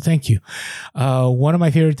reselling. Well, thank you. One of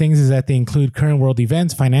my favorite things is that they include current world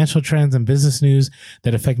events, financial trends, and business news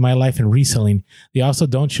that affect my life in reselling. They also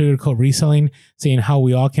don't sugarcoat reselling, saying how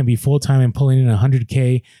we all can be full-time and pulling in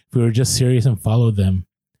 $100K if we were just serious and followed them.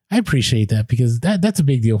 I appreciate that, because that's a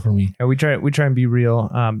big deal for me. Yeah, we try and be real.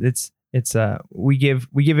 it's we give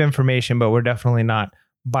information, but we're definitely not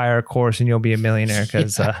buy our course and you'll be a millionaire,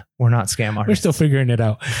 because we're not scam artists. We're still figuring it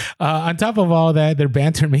out. On top of all that, their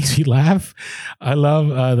banter makes me laugh. I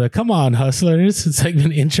love the "Come on, Hustlers"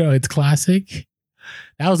 segment intro. It's classic.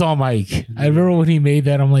 That was all Mike. I remember when he made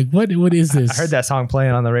that. I'm like, what is this? I heard that song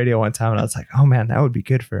playing on the radio one time and I was like, oh man, that would be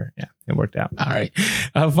good for, it worked out. All right.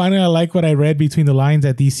 Finally, I like what I read between the lines,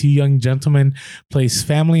 that these two young gentlemen place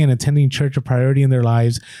family and attending church a priority in their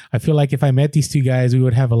lives. I feel like if I met these two guys, we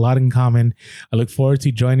would have a lot in common. I look forward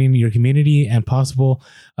to joining your community and possible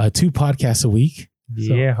 2 podcasts a week.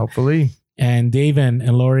 Yeah, hopefully. And Dave and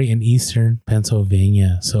Lori in Eastern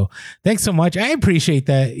Pennsylvania. So thanks so much. I appreciate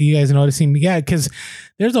that you guys noticing. Yeah, because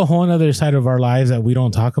there's a whole other side of our lives that we don't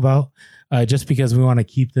talk about just because we want to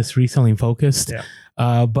keep this reselling focused. Yeah.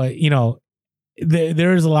 But,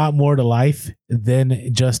 there's a lot more to life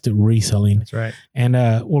than just reselling. That's right. And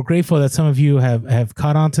we're grateful that some of you have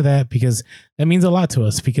caught on to that, because that means a lot to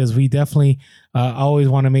us, because we definitely always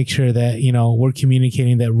want to make sure that, we're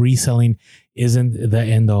communicating that reselling isn't the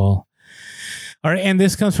end all. All right, and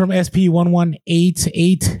this comes from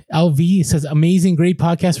SP1188LV. It says, amazing, great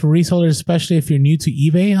podcast for resellers, especially if you're new to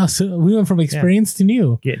eBay. So we went from experience to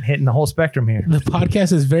new. Hitting the whole spectrum here. The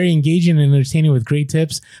podcast is very engaging and entertaining with great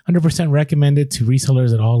tips. 100% recommended to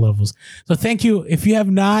resellers at all levels. So thank you. If you have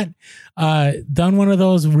not done one of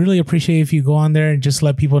those, really appreciate if you go on there and just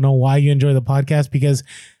let people know why you enjoy the podcast, because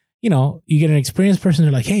you get an experienced person,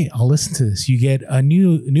 they're like, hey, I'll listen to this. You get a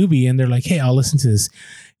newbie and they're like, hey, I'll listen to this.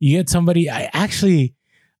 You get somebody, I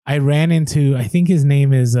ran into, I think his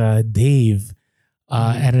name is Dave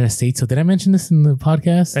at an estate. So did I mention this in the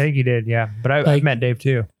podcast? I think you did, yeah. But I've met Dave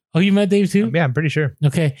too. Oh, you met Dave too? Yeah, I'm pretty sure.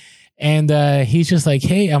 Okay. And he's just like,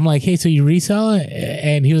 hey, I'm like, hey, so you resell it?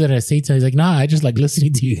 And he was at an estate. So he's like, nah, I just like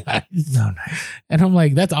listening to you guys. Oh, nice. And I'm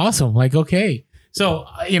like, that's awesome. Like, okay. So,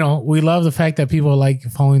 we love the fact that people like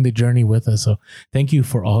following the journey with us. So thank you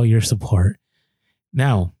for all your support.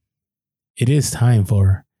 Now, it is time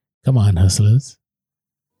for Come On, Hustlers.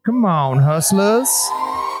 Come on, Hustlers.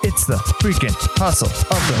 It's the freaking hustle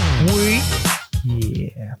of the week.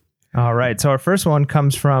 Yeah. All right. So our first one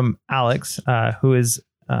comes from Alex, who is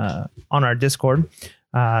on our Discord.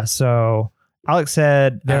 So Alex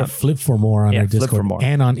said... They're Flip for More on our Discord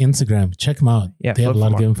and on Instagram. Check them out. Yeah, they have a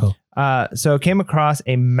lot of good info. So came across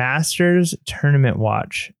a Masters tournament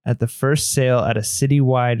watch at the first sale at a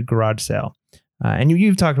citywide garage sale. And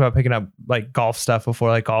you've talked about picking up like golf stuff before,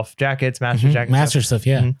 like golf jackets, Masters jackets. Master stuff,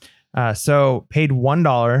 yeah. Mm-hmm. So paid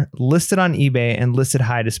 $1, listed on eBay and listed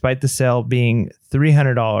high despite the sale being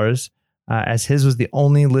 $300, as his was the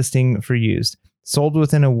only listing for used. Sold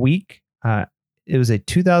within a week. It was a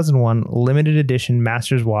 2001 limited edition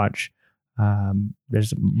Masters watch.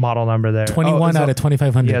 There's a model number there. 21 out of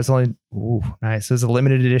 2,500. Yeah, it's only nice. It was a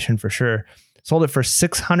limited edition for sure. Sold it for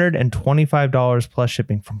 $625 plus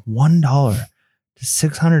shipping, from $1 to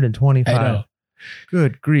 $625. I know.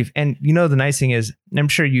 Good grief. And the nice thing is, I'm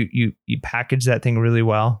sure you package that thing really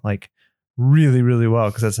well, like really, really well,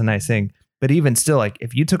 because that's a nice thing. But even still, like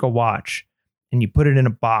if you took a watch and you put it in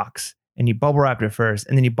a box and you bubble wrapped it first,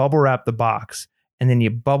 and then you bubble wrap the box, and then you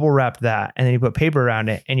bubble wrap that, and then you put paper around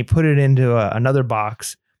it, and you put it into another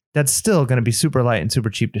box, that's still going to be super light and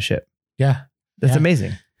super cheap to ship. Yeah. That's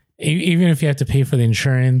amazing. Even if you have to pay for the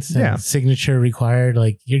insurance and signature required,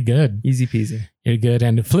 like you're good. Easy peasy. You're good.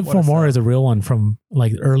 And Flip for More is a real one from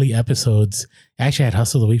like early episodes. Actually, I had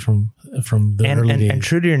Hustle of the Week from the early days. And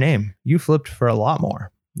true to your name, you flipped for a lot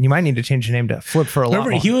more. You might need to change your name to Flip for a lot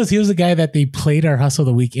more. He was the guy that they played our Hustle of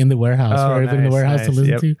the Week in the warehouse for everybody in the warehouse to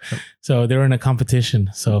listen to. So they were in a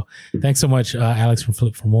competition. So thanks so much, Alex, from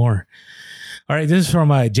Flip for More. All right, this is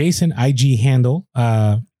from Jason, IG handle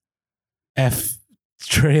F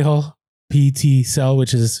Trail PT Sell,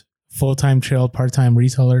 which is full-time trail, part-time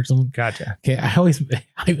reseller or something. Gotcha. Okay,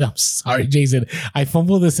 I'm sorry, Jason. I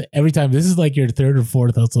fumble this every time. This is like your third or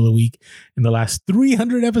fourth Hustle of the Week in the last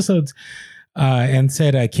 300 episodes. And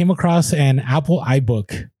said, I came across an Apple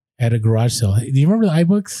iBook at a garage sale. Do you remember the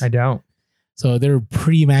iBooks? I don't. So they're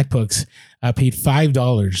pre-MacBooks. I paid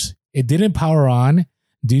 $5. It didn't power on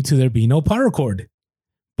due to there being no power cord.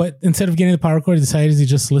 But instead of getting the power cord, I decided to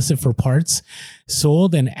just list it for parts.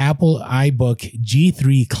 Sold an Apple iBook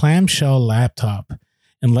G3 clamshell laptop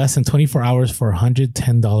in less than 24 hours for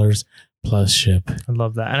 $110 plus ship. I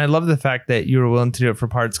love that. And I love the fact that you were willing to do it for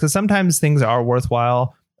parts, because sometimes things are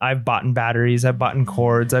worthwhile. I've bought in batteries, I've bought in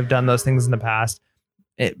cords, I've done those things in the past.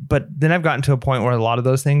 But then I've gotten to a point where a lot of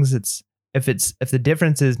those things, if the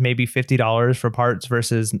difference is maybe $50 for parts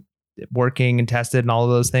versus working and tested and all of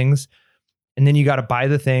those things, and then you got to buy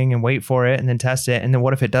the thing and wait for it and then test it. And then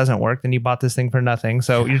what if it doesn't work? Then you bought this thing for nothing.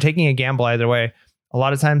 So you're taking a gamble either way. A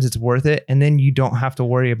lot of times it's worth it. And then you don't have to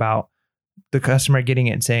worry about the customer getting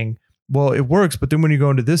it and saying, well, it works, but then when you go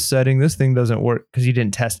into this setting, this thing doesn't work because you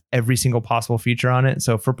didn't test every single possible feature on it.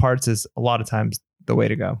 So for parts is a lot of times the way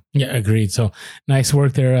to go. Yeah, agreed. So nice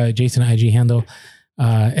work there, Jason. IG handle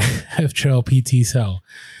F Trail PT Cell.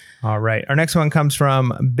 All right. Our next one comes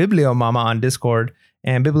from Bibliomama on Discord.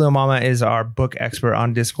 And Bibliomama is our book expert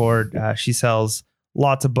on Discord. She sells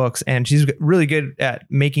lots of books and she's really good at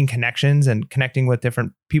making connections and connecting with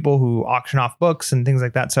different people who auction off books and things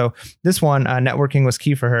like that. So this one, networking was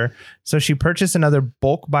key for her. So she purchased another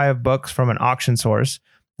bulk buy of books from an auction source.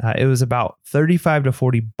 It was about 35 to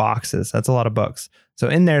 40 boxes. That's a lot of books. So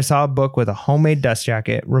in there, saw a book with a homemade dust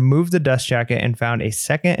jacket, removed the dust jacket, and found a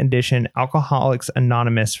second edition Alcoholics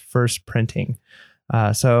Anonymous first printing.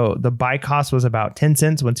 So the buy cost was about 10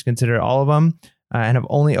 cents once you consider all of them, and have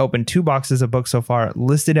only opened 2 boxes of books so far,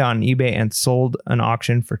 listed it on eBay and sold an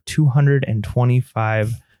auction for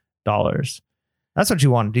 $225. That's what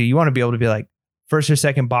you want to do. You want to be able to be like first or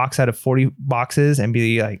second box out of 40 boxes and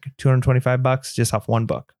be like $225 just off one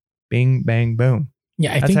book. Bing, bang, boom.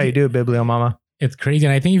 Yeah, that's how you do it, Bibliomama. It's crazy.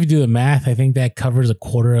 And I think if you do the math, I think that covers a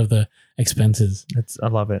quarter of the expenses. I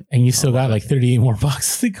love it. And you still got like 38 more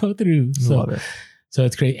boxes to go through. So, love it. So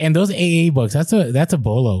it's great. And those AA books, that's a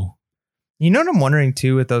bolo. You know what I'm wondering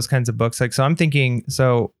too with those kinds of books? Like, so I'm thinking,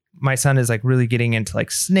 so my son is like really getting into like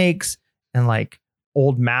snakes and like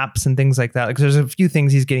old maps and things like that. Like there's a few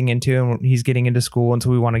things he's getting into and he's getting into school. And so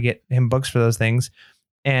we want to get him books for those things.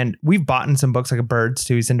 And we've bought in some books like birds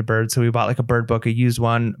too. He's into birds. So we bought like a bird book, a used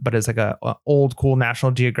one, but it's like a old, cool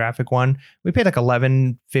National Geographic one. We paid like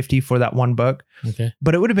 $11.50 for that one book. Okay.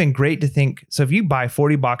 But it would have been great to think. So if you buy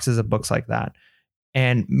 40 boxes of books like that,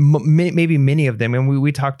 and maybe many of them, and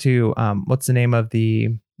we talked to, what's the name of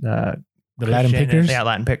the Latin Pickers? Yeah,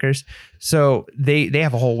 Latin Pickers. So they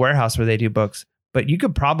have a whole warehouse where they do books, but you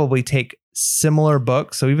could probably take similar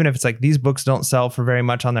books. So even if it's like these books don't sell for very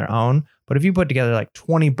much on their own, but if you put together like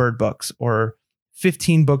 20 bird books or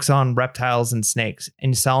 15 books on reptiles and snakes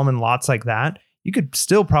and you sell them in lots like that, you could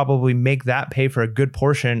still probably make that pay for a good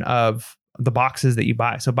portion of the boxes that you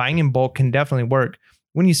buy. So buying in bulk can definitely work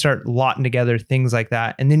when you start lotting together things like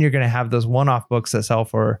that. And then you're going to have those one-off books that sell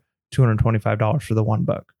for $225 for the one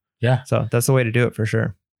book. Yeah. So that's the way to do it for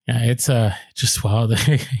sure. Yeah. It's just wild.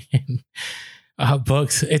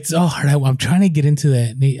 Books. It's hard. I'm trying to get into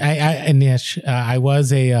that. I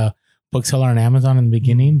was a bookseller on Amazon in the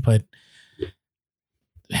beginning, but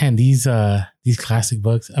man, these classic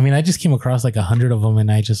books. I mean, I just came across like 100 of them,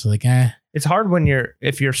 and I just was like, It's hard when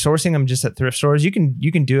if you're sourcing them just at thrift stores. You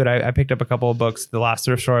can do it. I picked up a couple of books the last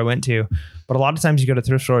thrift store I went to, but a lot of times you go to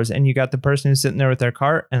thrift stores and you got the person who's sitting there with their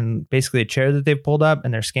cart and basically a chair that they've pulled up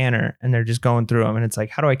and their scanner, and they're just going through them. And it's like,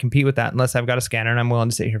 how do I compete with that unless I've got a scanner and I'm willing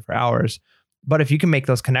to sit here for hours? But if you can make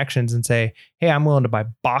those connections and say, hey, I'm willing to buy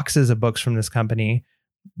boxes of books from this company,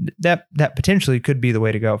 that potentially could be the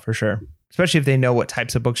way to go for sure. Especially if they know what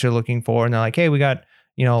types of books you're looking for. And they're like, hey, we got,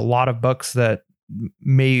 a lot of books that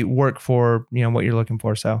may work for, what you're looking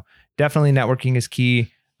for. So definitely networking is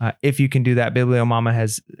key. If you can do that, Bibliomama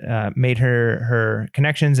has made her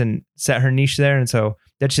connections and set her niche there. And so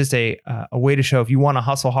that's just a way to show if you want to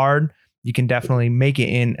hustle hard, you can definitely make it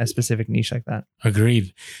in a specific niche like that.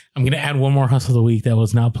 Agreed. I'm going to add one more hustle of the week that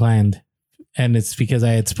was not planned. And it's because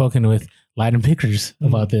I had spoken with Latin Pickers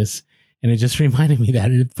about this. And it just reminded me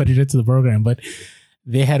that I put it into the program. But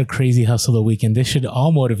they had a crazy hustle of the week. And this should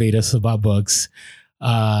all motivate us about books.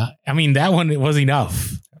 I mean, that one was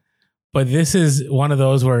enough. But this is one of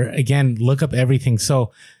those where, again, look up everything.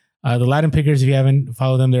 So the Latin Pickers, if you haven't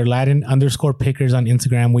followed them, they're Latin_Pickers on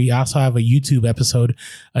Instagram. We also have a YouTube episode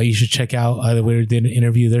you should check out where we did an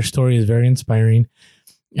interview. Their story is very inspiring.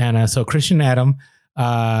 And so Christian and Adam,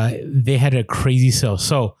 they had a crazy sale.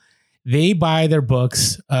 So they buy their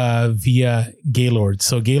books via Gaylords.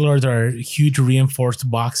 So Gaylords are huge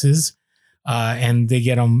reinforced boxes and they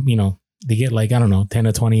get them, they get like, I don't know, 10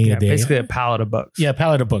 to 20 a day. Basically a pallet of books. Yeah, a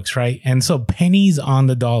pallet of books, right? And so pennies on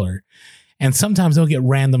the dollar. And sometimes they'll get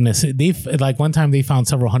randomness. Like one time they found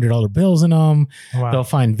several $100 bills in them. Wow. They'll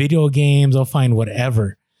find video games. They'll find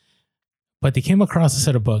whatever. But they came across a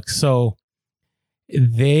set of books. So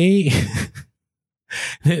they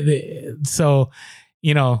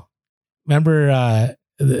remember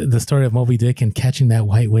the story of Moby Dick and catching that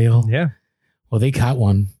white whale? Yeah. Well, they caught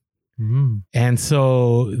one. Mm. And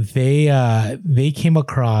so they came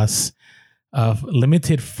across a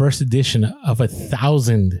limited first edition of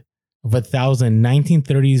 1,000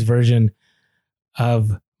 1930s version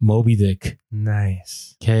of Moby Dick.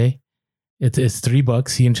 Nice. Okay. It's 3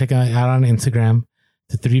 books. You can check it out on Instagram.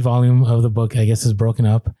 The 3-volume of the book, I guess, is broken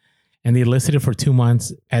up, and they listed it for 2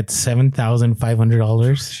 months at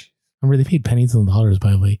 $7,500. Remember, they paid pennies on dollars,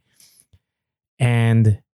 by the way,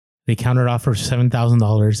 and they countered off for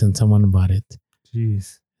 $7,000, and someone bought it.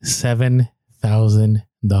 Jeez,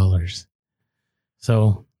 $7,000.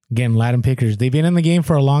 So again, Latin Pickers, they've been in the game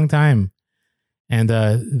for a long time, and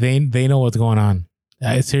they know what's going on.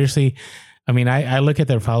 Seriously. I mean, I look at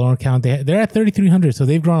their follower count. They're at 3,300, so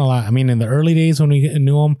they've grown a lot. I mean, in the early days when we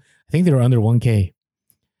knew them, I think they were under 1K.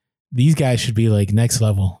 These guys should be like next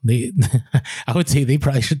level. I would say they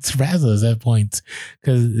probably should surpass us at points,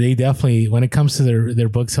 because they definitely, when it comes to their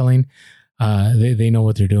book selling, they know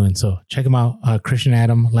what they're doing. So check them out. Christian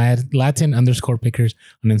Adam, Latin_Pickers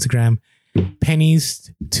on Instagram.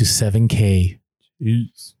 Pennies to 7K.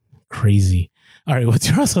 Jeez. Crazy. All right, what's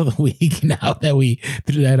your hustle of the week now that we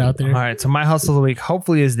threw that out there? All right, so my hustle of the week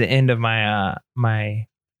hopefully is the end of my my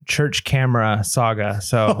church camera saga.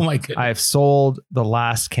 So Oh my goodness. I've sold the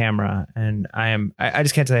last camera, and I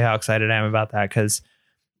just can't tell you how excited I am about that, because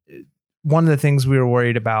one of the things we were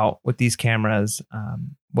worried about with these cameras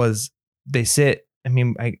was they sit. I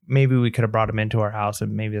mean, maybe we could have brought them into our house,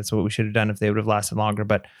 and maybe that's what we should have done if they would have lasted longer.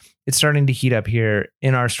 But it's starting to heat up here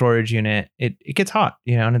in our storage unit. It gets hot,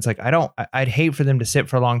 and it's like, I'd hate for them to sit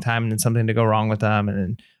for a long time and then something to go wrong with them. And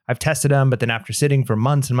then I've tested them, but then after sitting for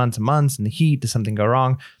months and months and months in the heat, does something go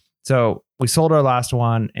wrong? So we sold our last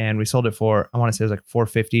one, and we sold it for, I want to say it was like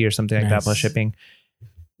 $450 or something like that plus shipping.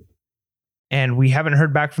 And we haven't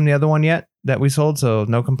heard back from the other one yet that we sold, so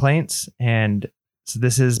no complaints. And so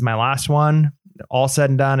this is my last one. All said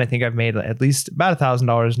and done, I think I've made at least about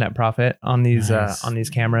 $1,000 net profit on these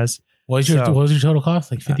cameras. What was your total cost?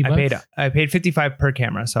 Like $50? I paid $55 per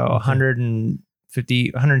camera, so $150,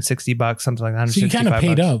 $160, something like that. So you kind of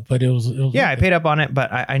paid up, but it was yeah, I paid up on it, but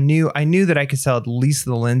I knew that I could sell at least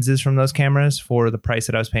the lenses from those cameras for the price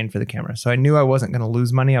that I was paying for the camera. So I knew I wasn't going to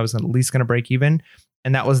lose money. I was at least going to break even,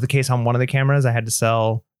 and that was the case on one of the cameras. I had to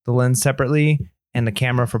sell the lens separately and the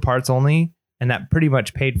camera for parts only. And that pretty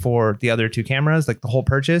much paid for the other 2 cameras, like the whole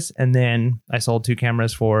purchase. And then I sold 2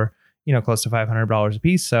 cameras for, close to $500 a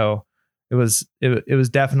piece. So it was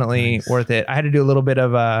definitely worth it. I had to do a little bit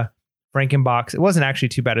of a Frankenbox. It wasn't actually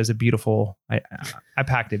too bad. It was a beautiful, I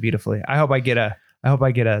packed it beautifully. I hope I get a, we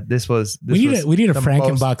need a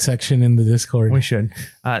Frankenbox section in the Discord. We should.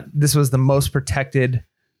 This was the most protected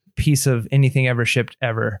piece of anything ever shipped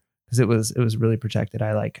ever. Because it was really protected.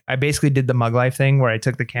 I basically did the Mug Life thing where I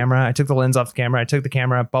took the lens off the camera, I took the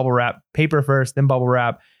camera, bubble wrap, paper first, then bubble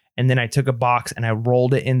wrap, and then I took a box and I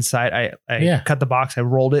rolled it inside. I cut the box, I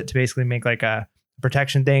rolled it to basically make like a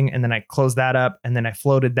protection thing, and then I closed that up, and then I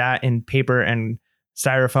floated that in paper and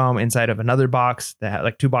styrofoam inside of another box that had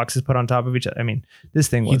like 2 boxes put on top of each other. I mean, this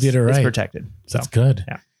thing was protected. So that's good.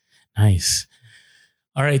 Yeah. Nice.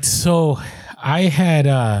 All right. So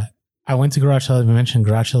I went to Garage Sale. I mentioned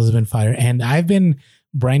Garage Sale has been fire, and I've been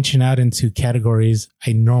branching out into categories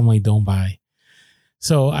I normally don't buy.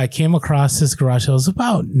 So I came across this garage sale. It was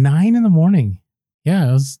about 9 a.m. Yeah,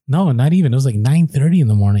 it was not even. It was like 9:30 in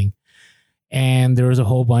the morning, and there was a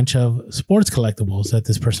whole bunch of sports collectibles that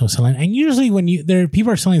this person was selling. And usually, when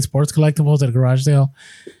people are selling sports collectibles at a garage sale,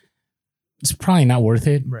 it's probably not worth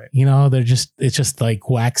it. Right. It's just like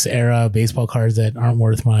wax era baseball cards that aren't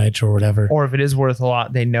worth much or whatever. Or if it is worth a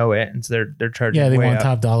lot, they know it, and so they're charging. Yeah, they want up.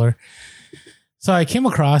 top dollar. So I came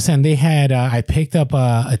across, and they had, I picked up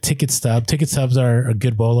a ticket stub. Ticket stubs are a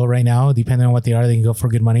good bolo right now. Depending on what they are, they can go for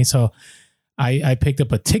good money. So I picked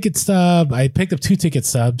up a ticket stub. I picked up 2 ticket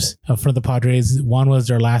stubs for the Padres. One was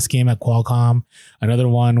their last game at Qualcomm. Another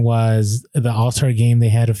one was the All-Star game they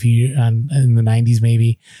had in the 90s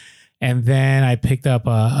maybe. And then I picked up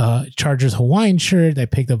a Chargers Hawaiian shirt. I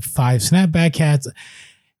picked up 5 snapback hats.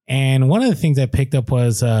 And one of the things I picked up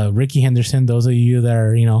was Ricky Henderson. Those of you that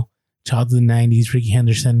are, child of the 90s, Ricky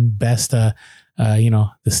Henderson, best, the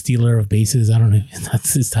stealer of bases. I don't know if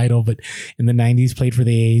that's his title, but in the 90s, played for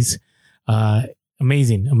the A's.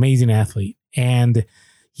 Amazing athlete. And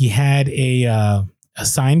he had a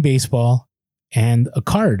signed baseball and a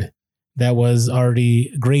card that was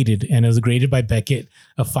already graded, and it was graded by Beckett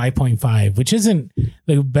of 5.5, which isn't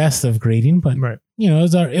the best of grading, but right. It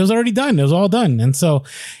was already done. It was all done. And so,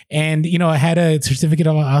 I had a certificate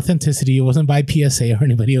of authenticity. It wasn't by PSA or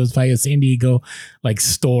anybody. It was by a San Diego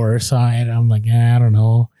store. So I'm like, I don't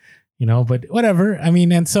know, but whatever. I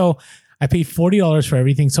mean, and so I paid $40 for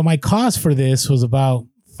everything. So my cost for this was about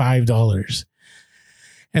 $5.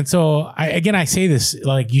 And so I say this,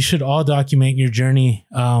 like, you should all document your journey.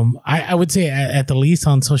 I would say at the least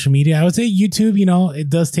on social media. I would say YouTube, it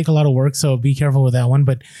does take a lot of work. So be careful with that one.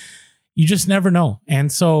 But you just never know.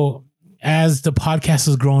 And so as the podcast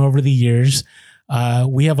has grown over the years,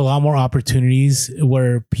 we have a lot more opportunities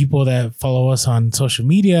where people that follow us on social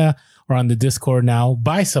media or on the Discord now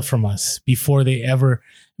buy stuff from us before they ever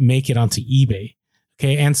make it onto eBay.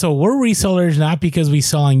 Okay. And so we're resellers, not because we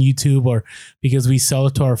sell on YouTube or because we sell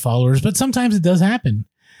it to our followers, but sometimes it does happen.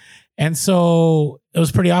 And so it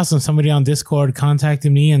was pretty awesome. Somebody on Discord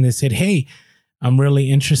contacted me and they said, hey, I'm really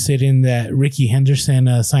interested in that Ricky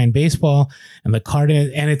Henderson signed baseball and the card.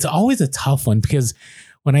 And it's always a tough one because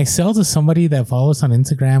when I sell to somebody that follows on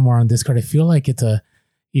Instagram or on Discord, I feel like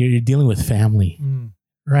you're dealing with family,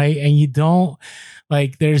 right? And you don't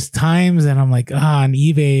like, there's times and I'm like, on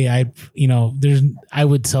eBay, I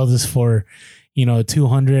would sell this for,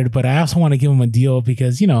 200, but I also want to give them a deal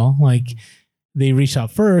because, they reached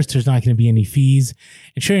out first. There's not going to be any fees.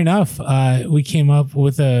 And sure enough, we came up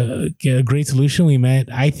with a great solution. We met,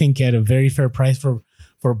 I think, at a very fair price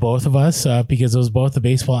for both of us because it was both the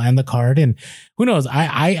baseball and the card. And who knows,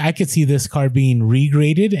 I could see this card being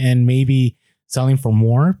regraded and maybe selling for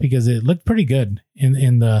more because it looked pretty good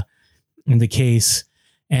in the case.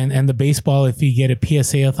 And the baseball, if you get a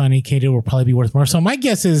PSA authenticated, will probably be worth more. So my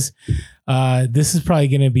guess is this is probably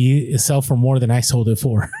going to be sell for more than I sold it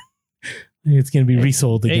for. It's going to be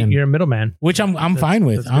resold again. Hey, you're a middleman, which I'm fine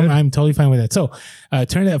with. I'm totally fine with that. So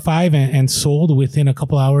turned it at 5 and sold within a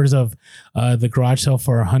couple hours of the garage sale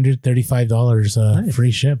for $135 nice. Free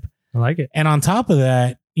ship. I like it. And on top of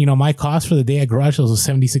that, my cost for the day at garage sales was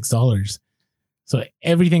 $76. So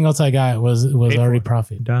everything else I got was already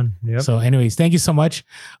profit. Done. Yep. So anyways, thank you so much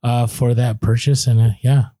for that purchase. And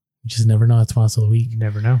you just never know. That's sponsor of the week. You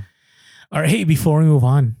never know. All right. Hey, before we move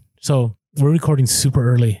on. So we're recording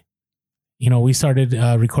super early. We started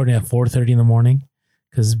recording at 4:30 in the morning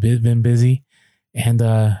because it's been busy. And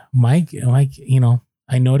Mike,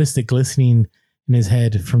 I noticed it glistening in his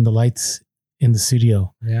head from the lights in the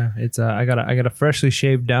studio. Yeah, it's I got a freshly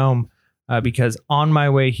shaved dome because on my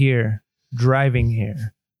way here, driving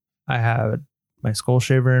here, I have my skull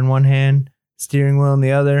shaver in one hand, steering wheel in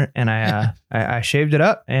the other, and I shaved it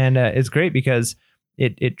up, and it's great because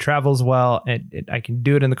it travels well. And I can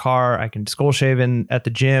do it in the car. I can skull shave at the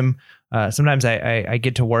gym. Sometimes I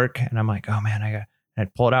get to work and I'm like, oh man,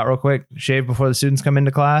 I'd pull it out real quick, shave before the students come into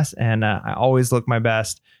class. And I always look my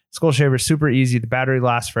best. Skull shaver is super easy. The battery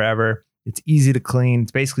lasts forever. It's easy to clean.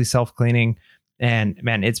 It's basically self-cleaning. And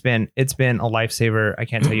man, it's been a lifesaver. I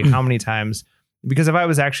can't tell you how many times, because if I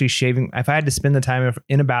was actually shaving, if I had to spend the time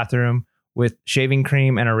in a bathroom with shaving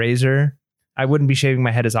cream and a razor, I wouldn't be shaving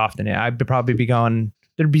my head as often. I'd probably be going,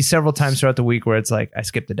 there'd be several times throughout the week where it's like I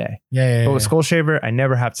skipped a day. But with skull shaver, I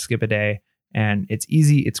never have to skip a day, and it's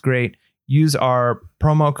easy. It's great. Use our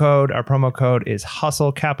promo code. Our promo code is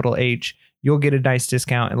HUSTLE, capital H. You'll get a nice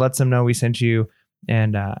discount. It lets them know we sent you.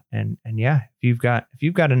 And yeah, if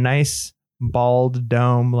you've got a nice bald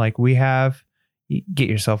dome like we have, get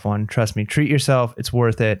yourself one. Trust me, treat yourself. It's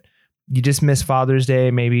worth it. You just missed Father's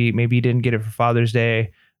Day. Maybe you didn't get it for Father's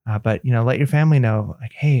Day. But let your family know,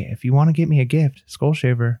 like, hey, if you want to get me a gift, skull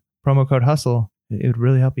shaver, promo code HUSTLE, it would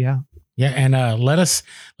really help you out. Yeah, and let us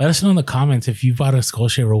know in the comments if you bought a skull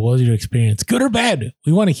shaver. What was your experience, good or bad?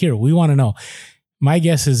 We want to hear. We want to know. My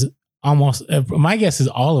guess is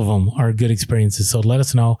all of them are good experiences. So let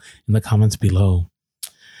us know in the comments below.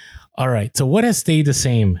 All right. So what has stayed the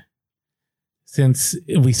same since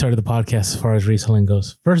we started the podcast as far as reselling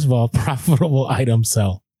goes? First of all, profitable items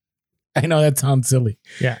sell. I know that sounds silly.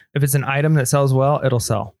 Yeah. If it's an item that sells well, it'll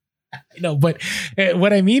sell. No, but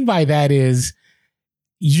what I mean by that is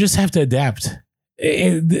you just have to adapt.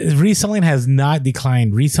 Reselling has not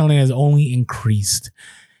declined. Reselling has only increased.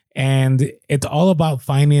 And it's all about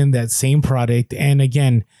finding that same product. And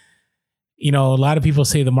again, a lot of people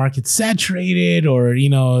say the market's saturated, or,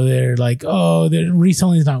 they're like, oh, the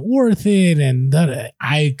reselling is not worth it. And that,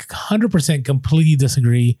 I 100% completely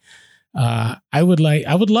disagree. I would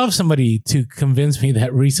love somebody to convince me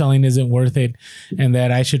that reselling isn't worth it and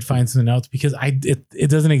that I should find something else, because it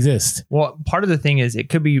doesn't exist. Well, part of the thing is it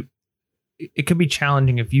could be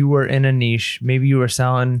challenging if you were in a niche. Maybe you were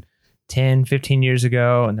selling 10, 15 years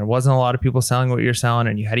ago and there wasn't a lot of people selling what you're selling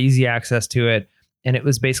and you had easy access to it. And it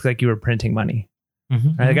was basically like you were printing money.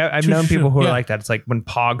 Mm-hmm. Right? Like I've known people who are like that. It's like when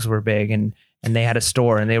Pogs were big and they had a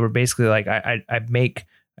store and they were basically like, I'd make,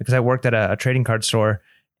 because I worked at a trading card store,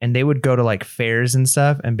 and they would go to like fairs and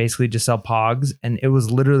stuff and basically just sell Pogs. And it was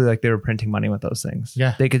literally like they were printing money with those things.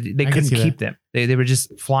 Yeah. They couldn't keep them. They were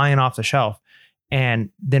just flying off the shelf. And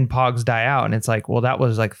then Pogs die out. And it's like, well, that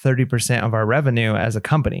was like 30% of our revenue as a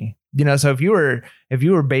company. So if you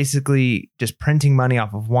were basically just printing money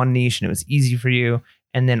off of one niche and it was easy for you,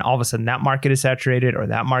 and then all of a sudden that market is saturated or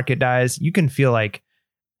that market dies, you can feel like,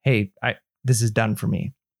 hey, this is done for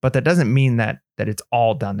me. But that doesn't mean that it's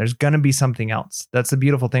all done. There's going to be something else. That's the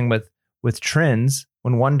beautiful thing with trends.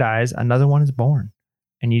 When one dies, another one is born.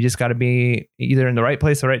 And you just got to be either in the right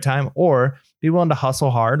place at the right time, or be willing to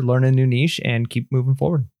hustle hard, learn a new niche, and keep moving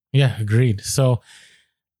forward. Yeah, agreed. So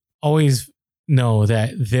always know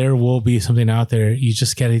that there will be something out there. You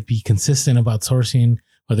just got to be consistent about sourcing,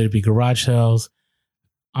 whether it be garage sales,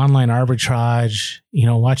 online arbitrage,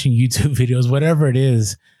 watching YouTube videos, whatever it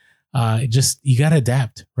is. You got to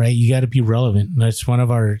adapt, right? You got to be relevant. And that's one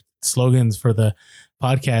of our slogans for the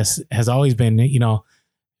podcast has always been,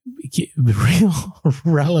 real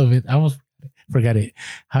relevant. I almost forgot it.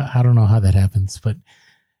 I don't know how that happens, but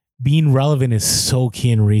being relevant is so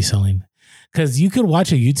key in reselling, because you could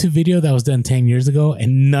watch a YouTube video that was done 10 years ago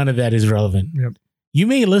and none of that is relevant. Yep. You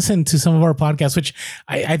may listen to some of our podcasts, which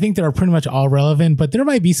I think they are pretty much all relevant, but there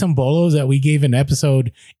might be some bolos that we gave in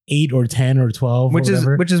episode 8 or 10 or 12, which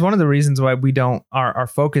is one of the reasons why we don't, our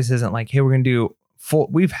focus isn't like, hey, we're going to do full.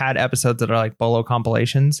 We've had episodes that are like bolo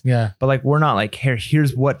compilations. Yeah. But like, we're not like,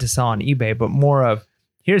 here's what to sell on eBay, but more of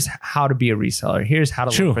here's how to be a reseller. Here's how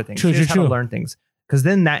to look for things. Here's how to learn things. Because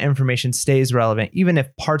then that information stays relevant, even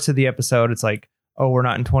if parts of the episode, it's like, oh, we're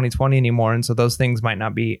not in 2020 anymore. And so those things might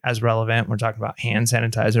not be as relevant. We're talking about hand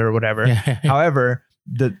sanitizer or whatever. Yeah. However,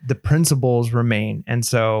 the principles remain. And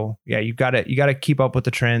so, yeah, you gotta keep up with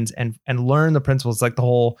the trends and learn the principles. Like the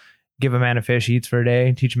whole give a man a fish, he eats for a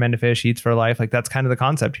day, teach a man to fish, he eats for a life. Like that's kind of the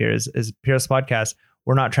concept here is Peerless Podcast.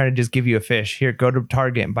 We're not trying to just give you a fish. Here, go to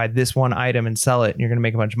Target and buy this one item and sell it. And you're going to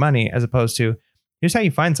make a bunch of money, as opposed to here's how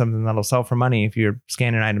you find something that'll sell for money if you're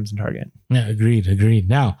scanning items in Target. Yeah, agreed.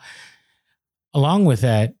 Now, along with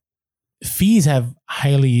that, fees have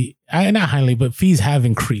fees have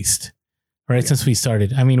increased, right? Yeah. Since we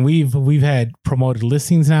started. I mean, we've had promoted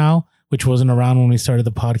listings now, which wasn't around when we started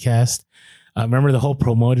the podcast. Remember the whole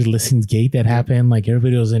promoted listings gate that happened? Like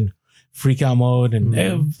everybody was in freak out mode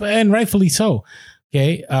and rightfully so.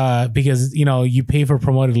 Okay. Because, you pay for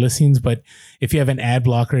promoted listings, but if you have an ad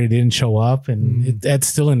blocker, it didn't show up, and that's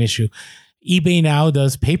still an issue. eBay now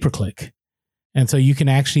does pay-per-click. And so you can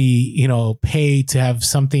actually, pay to have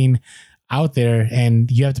something out there, and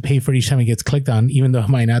you have to pay for each time it gets clicked on, even though it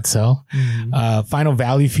might not sell. Final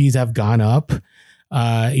value fees have gone up.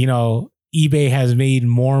 eBay has made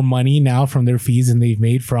more money now from their fees than they've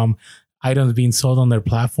made from items being sold on their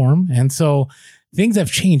platform. And so things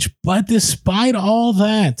have changed. But despite all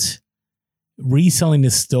that, reselling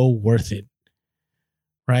is still worth it.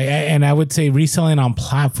 Right. And I would say reselling on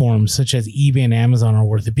platforms such as eBay and Amazon are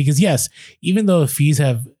worth it, because yes, even though the fees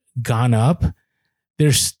have gone up,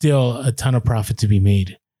 there's still a ton of profit to be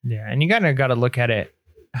made. Yeah. And you got to look at it,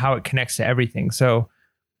 how it connects to everything. So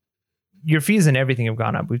your fees and everything have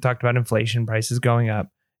gone up. We've talked about inflation, prices going up.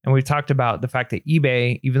 And we've talked about the fact that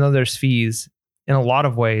eBay, even though there's fees, in a lot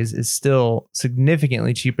of ways is still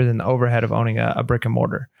significantly cheaper than the overhead of owning a brick and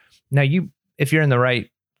mortar. Now, if you're in the right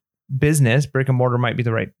business, brick and mortar might be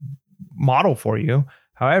the right model for you.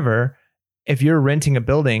 However, if you're renting a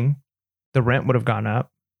building, the rent would have gone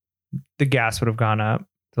up, the gas would have gone up,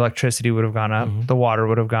 the electricity would have gone up, the water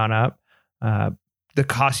would have gone up, the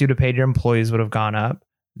cost you to pay your employees would have gone up.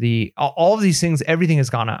 All of these things, everything has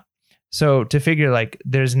gone up. So to figure like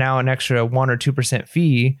there's now an extra 1 or 2%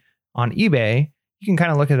 fee on eBay, you can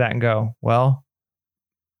kind of look at that and go, well,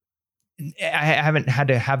 I haven't had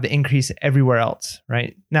to have the increase everywhere else,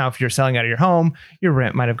 right? Now, if you're selling out of your home, your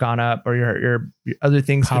rent might have gone up, or your other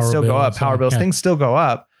things could still go up. Power bills, things still go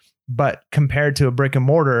up. But compared to a brick and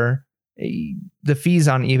mortar, the fees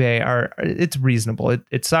on eBay it's reasonable.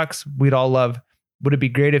 It sucks. We'd all love, would it be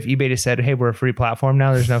great if eBay just said, hey, we're a free platform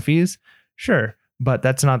now, there's no fees? Sure. But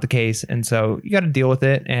that's not the case. And so you got to deal with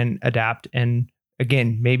it and adapt. And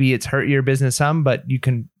again, maybe it's hurt your business some, but you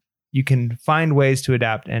can find ways to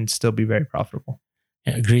adapt and still be very profitable.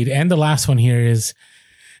 Yeah, agreed. And the last one here is,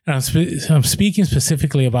 I'm speaking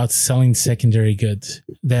specifically about selling secondary goods.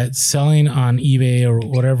 That selling on eBay or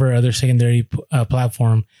whatever other secondary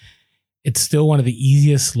platform, it's still one of the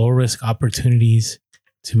easiest low risk opportunities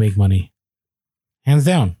to make money, hands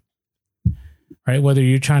down. Right? Whether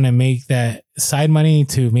you're trying to make that side money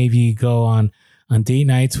to maybe go on date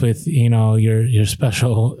nights with, your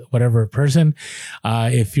special whatever person,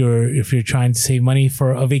 if you're trying to save money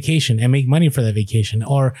for a vacation and make money for that vacation,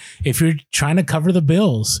 or if you're trying to cover the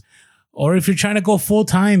bills, or if you're trying to go full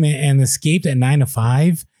time and escape that 9 to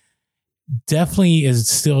 5, definitely is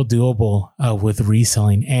still doable with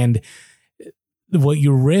reselling. And what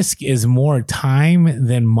you risk is more time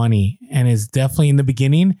than money, and is definitely in the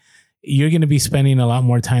beginning. you're going to be spending a lot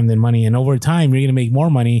more time than money. And over time, you're going to make more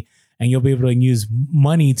money and you'll be able to use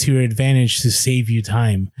money to your advantage to save you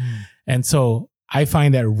time. And so I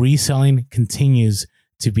find that reselling continues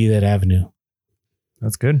to be that avenue.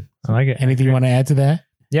 That's good. I like it. Anything you want to add to that?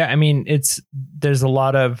 Yeah, I mean, there's a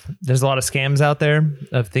lot of scams out there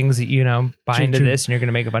of things that, you know, buy into this and you're going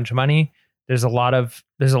to make a bunch of money. There's a lot of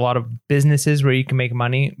businesses where you can make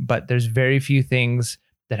money, but there's very few things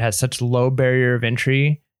that has such low barrier of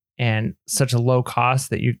entry and such a low cost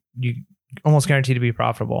that you almost guaranteed to be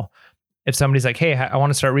profitable. If somebody's like, hey, I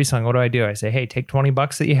want to start reselling, what do? I say, hey, take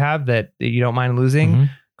 $20 that you have that you don't mind losing.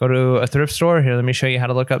 Go to a thrift store. Here, let me show you how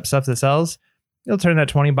to look up stuff that sells. You'll turn that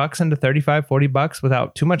 $20 into $35, $40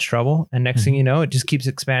 without too much trouble. And next thing you know, it just keeps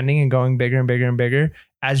expanding and going bigger and bigger and bigger.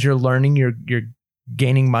 As you're learning, you're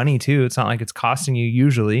gaining money too. It's not like it's costing you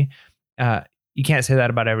usually. You can't say that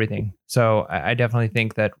about everything. So I definitely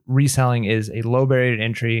think that reselling is a low barrier to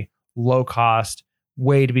entry, low cost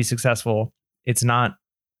way to be successful. It's not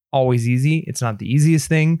always easy. It's not the easiest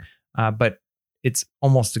thing, but it's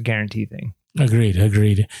almost a guarantee thing.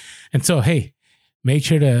 Agreed. And so, hey, make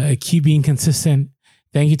sure to keep being consistent.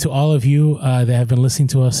 Thank you to all of you that have been listening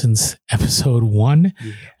to us since episode 1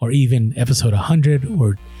 or even episode 100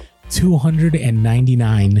 or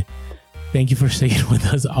 299. Thank you for sticking with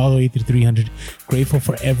us all the way through 300. Grateful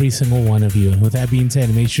for every single one of you. And with that being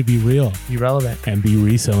said, make sure to be real, Be relevant, and be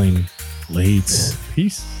reselling.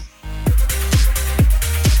 Peace.